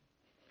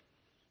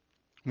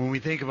 When we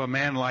think of a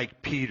man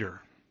like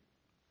Peter,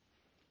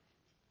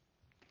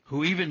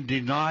 who even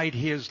denied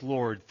his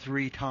Lord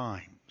 3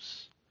 times,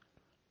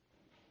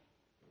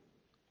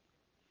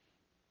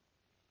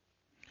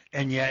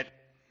 and yet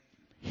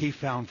he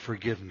found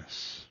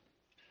forgiveness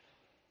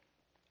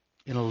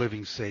in a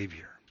living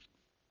Savior.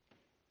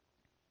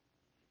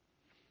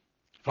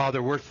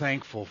 Father, we're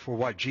thankful for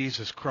what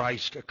Jesus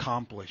Christ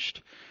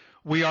accomplished.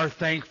 We are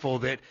thankful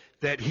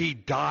that he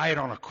died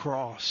on a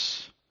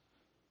cross.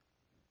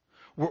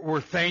 We're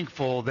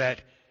thankful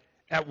that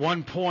at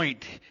one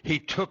point he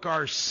took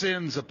our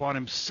sins upon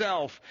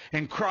himself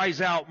and cries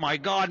out, my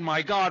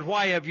God,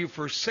 why have you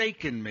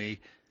forsaken me?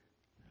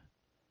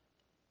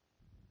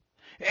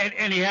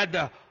 And he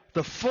had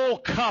the full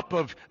cup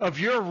of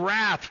your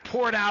wrath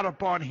poured out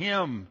upon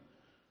him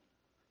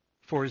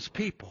for his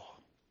people.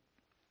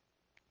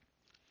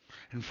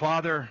 And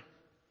Father,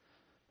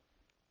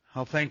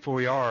 how thankful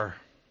we are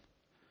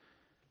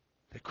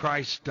that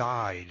Christ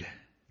died,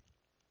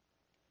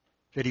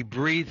 that he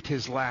breathed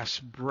his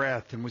last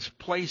breath and was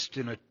placed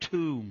in a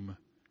tomb.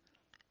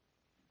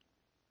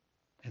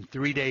 And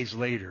 3 days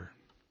later,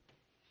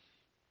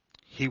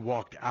 he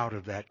walked out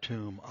of that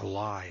tomb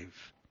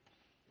alive.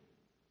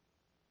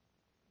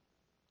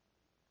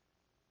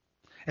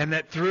 And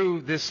that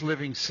through this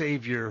living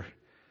Savior,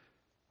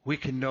 we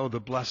can know the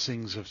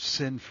blessings of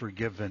sin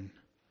forgiven,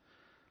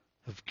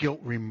 of guilt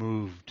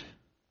removed,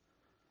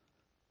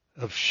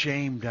 of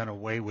shame done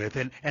away with.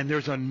 And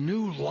there's a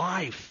new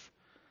life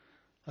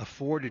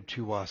afforded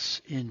to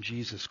us in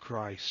Jesus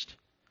Christ.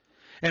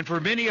 And for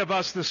many of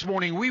us this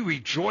morning, we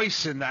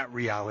rejoice in that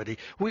reality.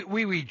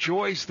 We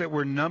rejoice that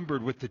we're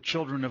numbered with the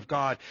children of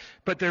God.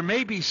 But there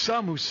may be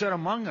some who sit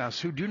among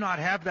us who do not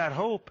have that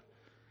hope.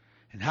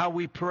 And how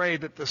we pray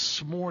that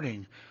this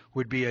morning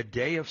would be a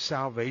day of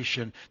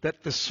salvation,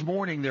 that this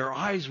morning their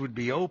eyes would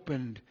be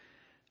opened,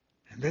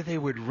 and that they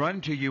would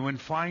run to you and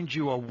find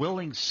you a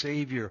willing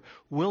Savior,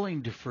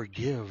 willing to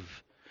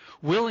forgive,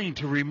 willing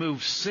to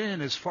remove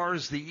sin as far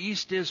as the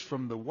east is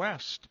from the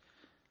west.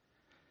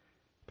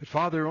 But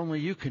Father, only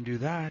you can do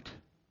that.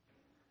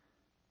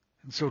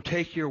 And so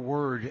take your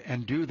word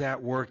and do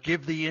that work.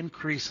 Give the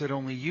increase that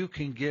only you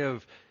can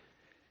give.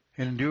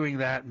 And in doing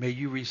that, may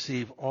you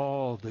receive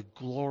all the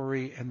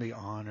glory and the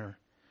honor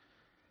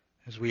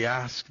as we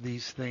ask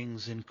these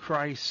things in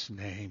Christ's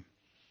name.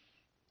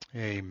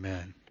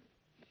 Amen.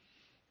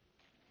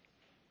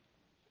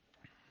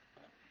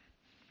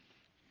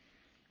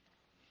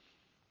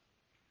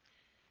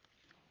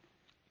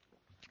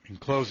 In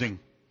closing,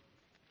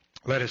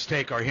 let us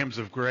take our hymns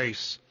of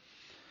grace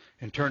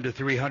and turn to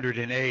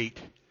 308.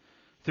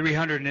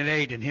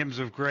 308 in hymns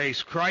of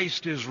grace.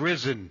 Christ is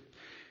risen.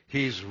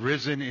 He's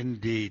risen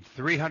indeed.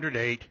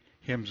 308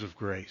 hymns of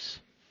grace.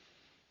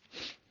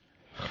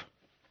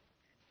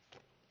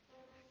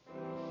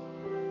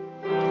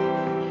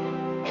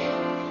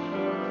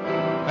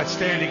 Let's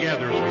stand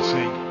together as we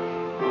sing.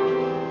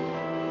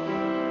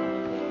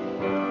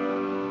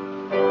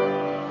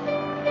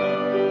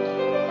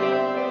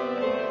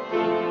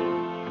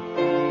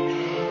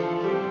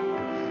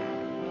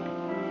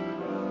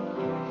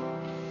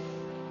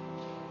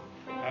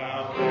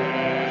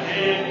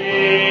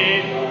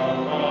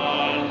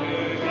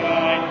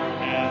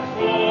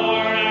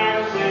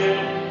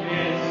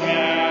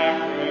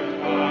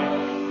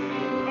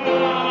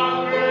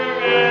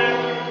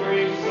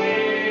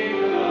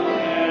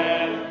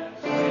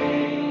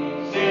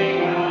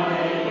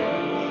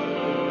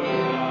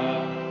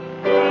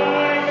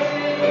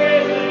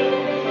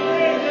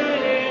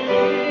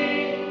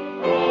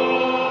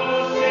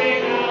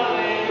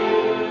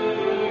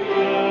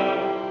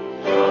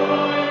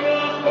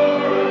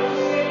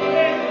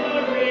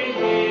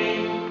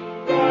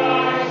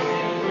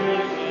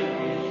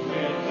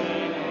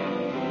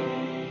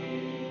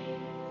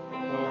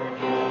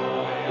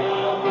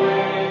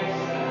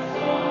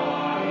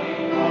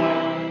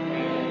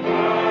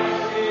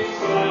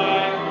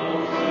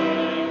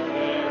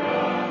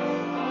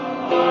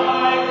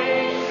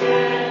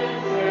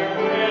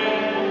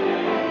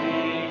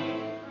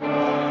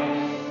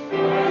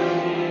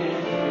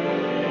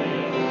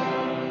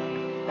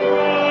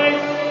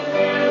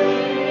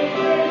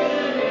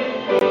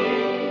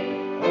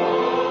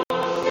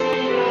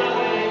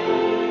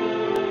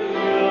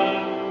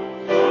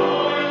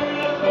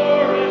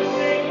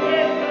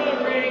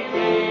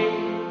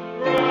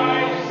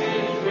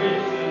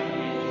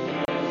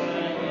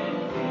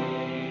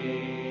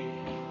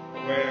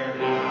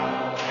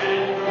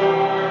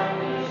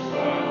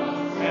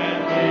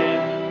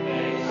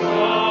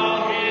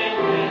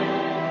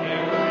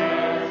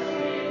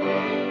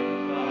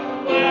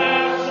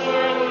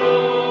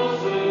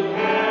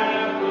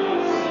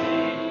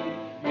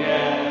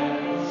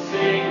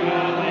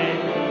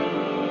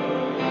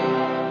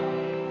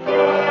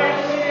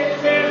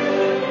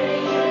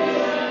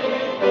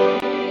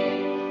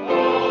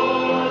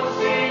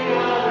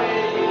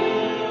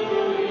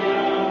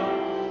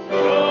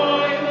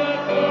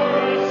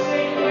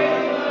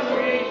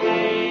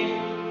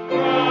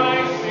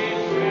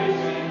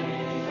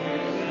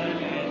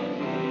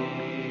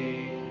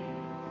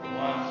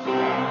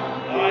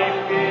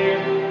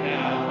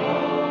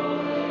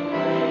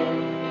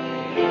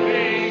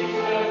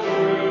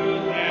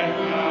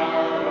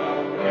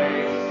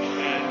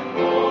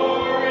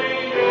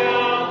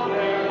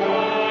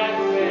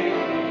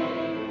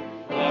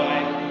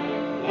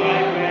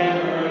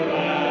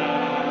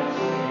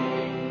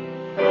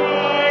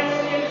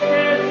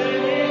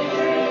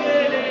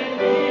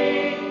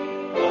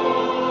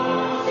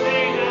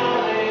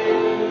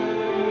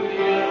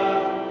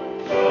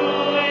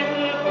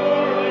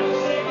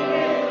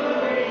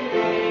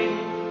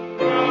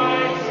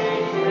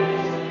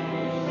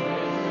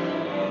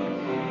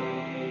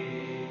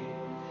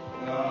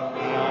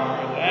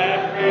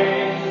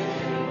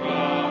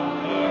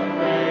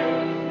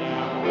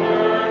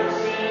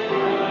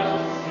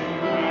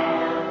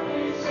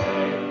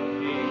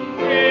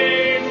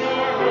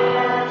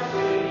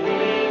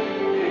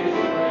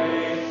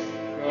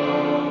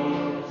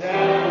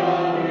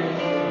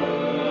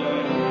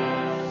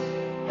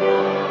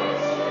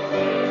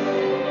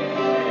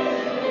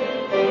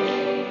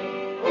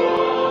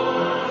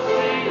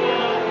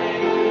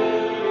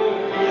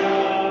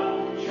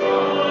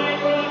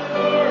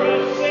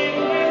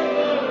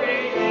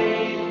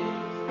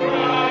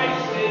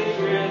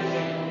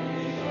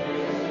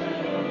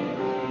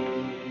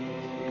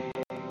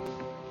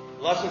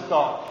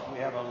 thought. We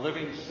have a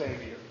living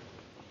Savior.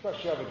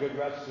 Trust you have a good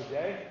rest of the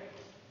day.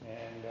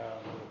 And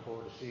we look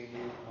forward to seeing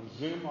you on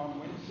Zoom on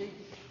Wednesday.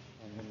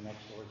 And then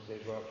next Lord's Day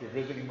as well. If you're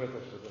visiting with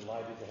us, we're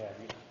delighted to have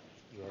you.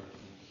 You are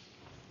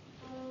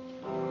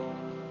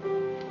dismissed.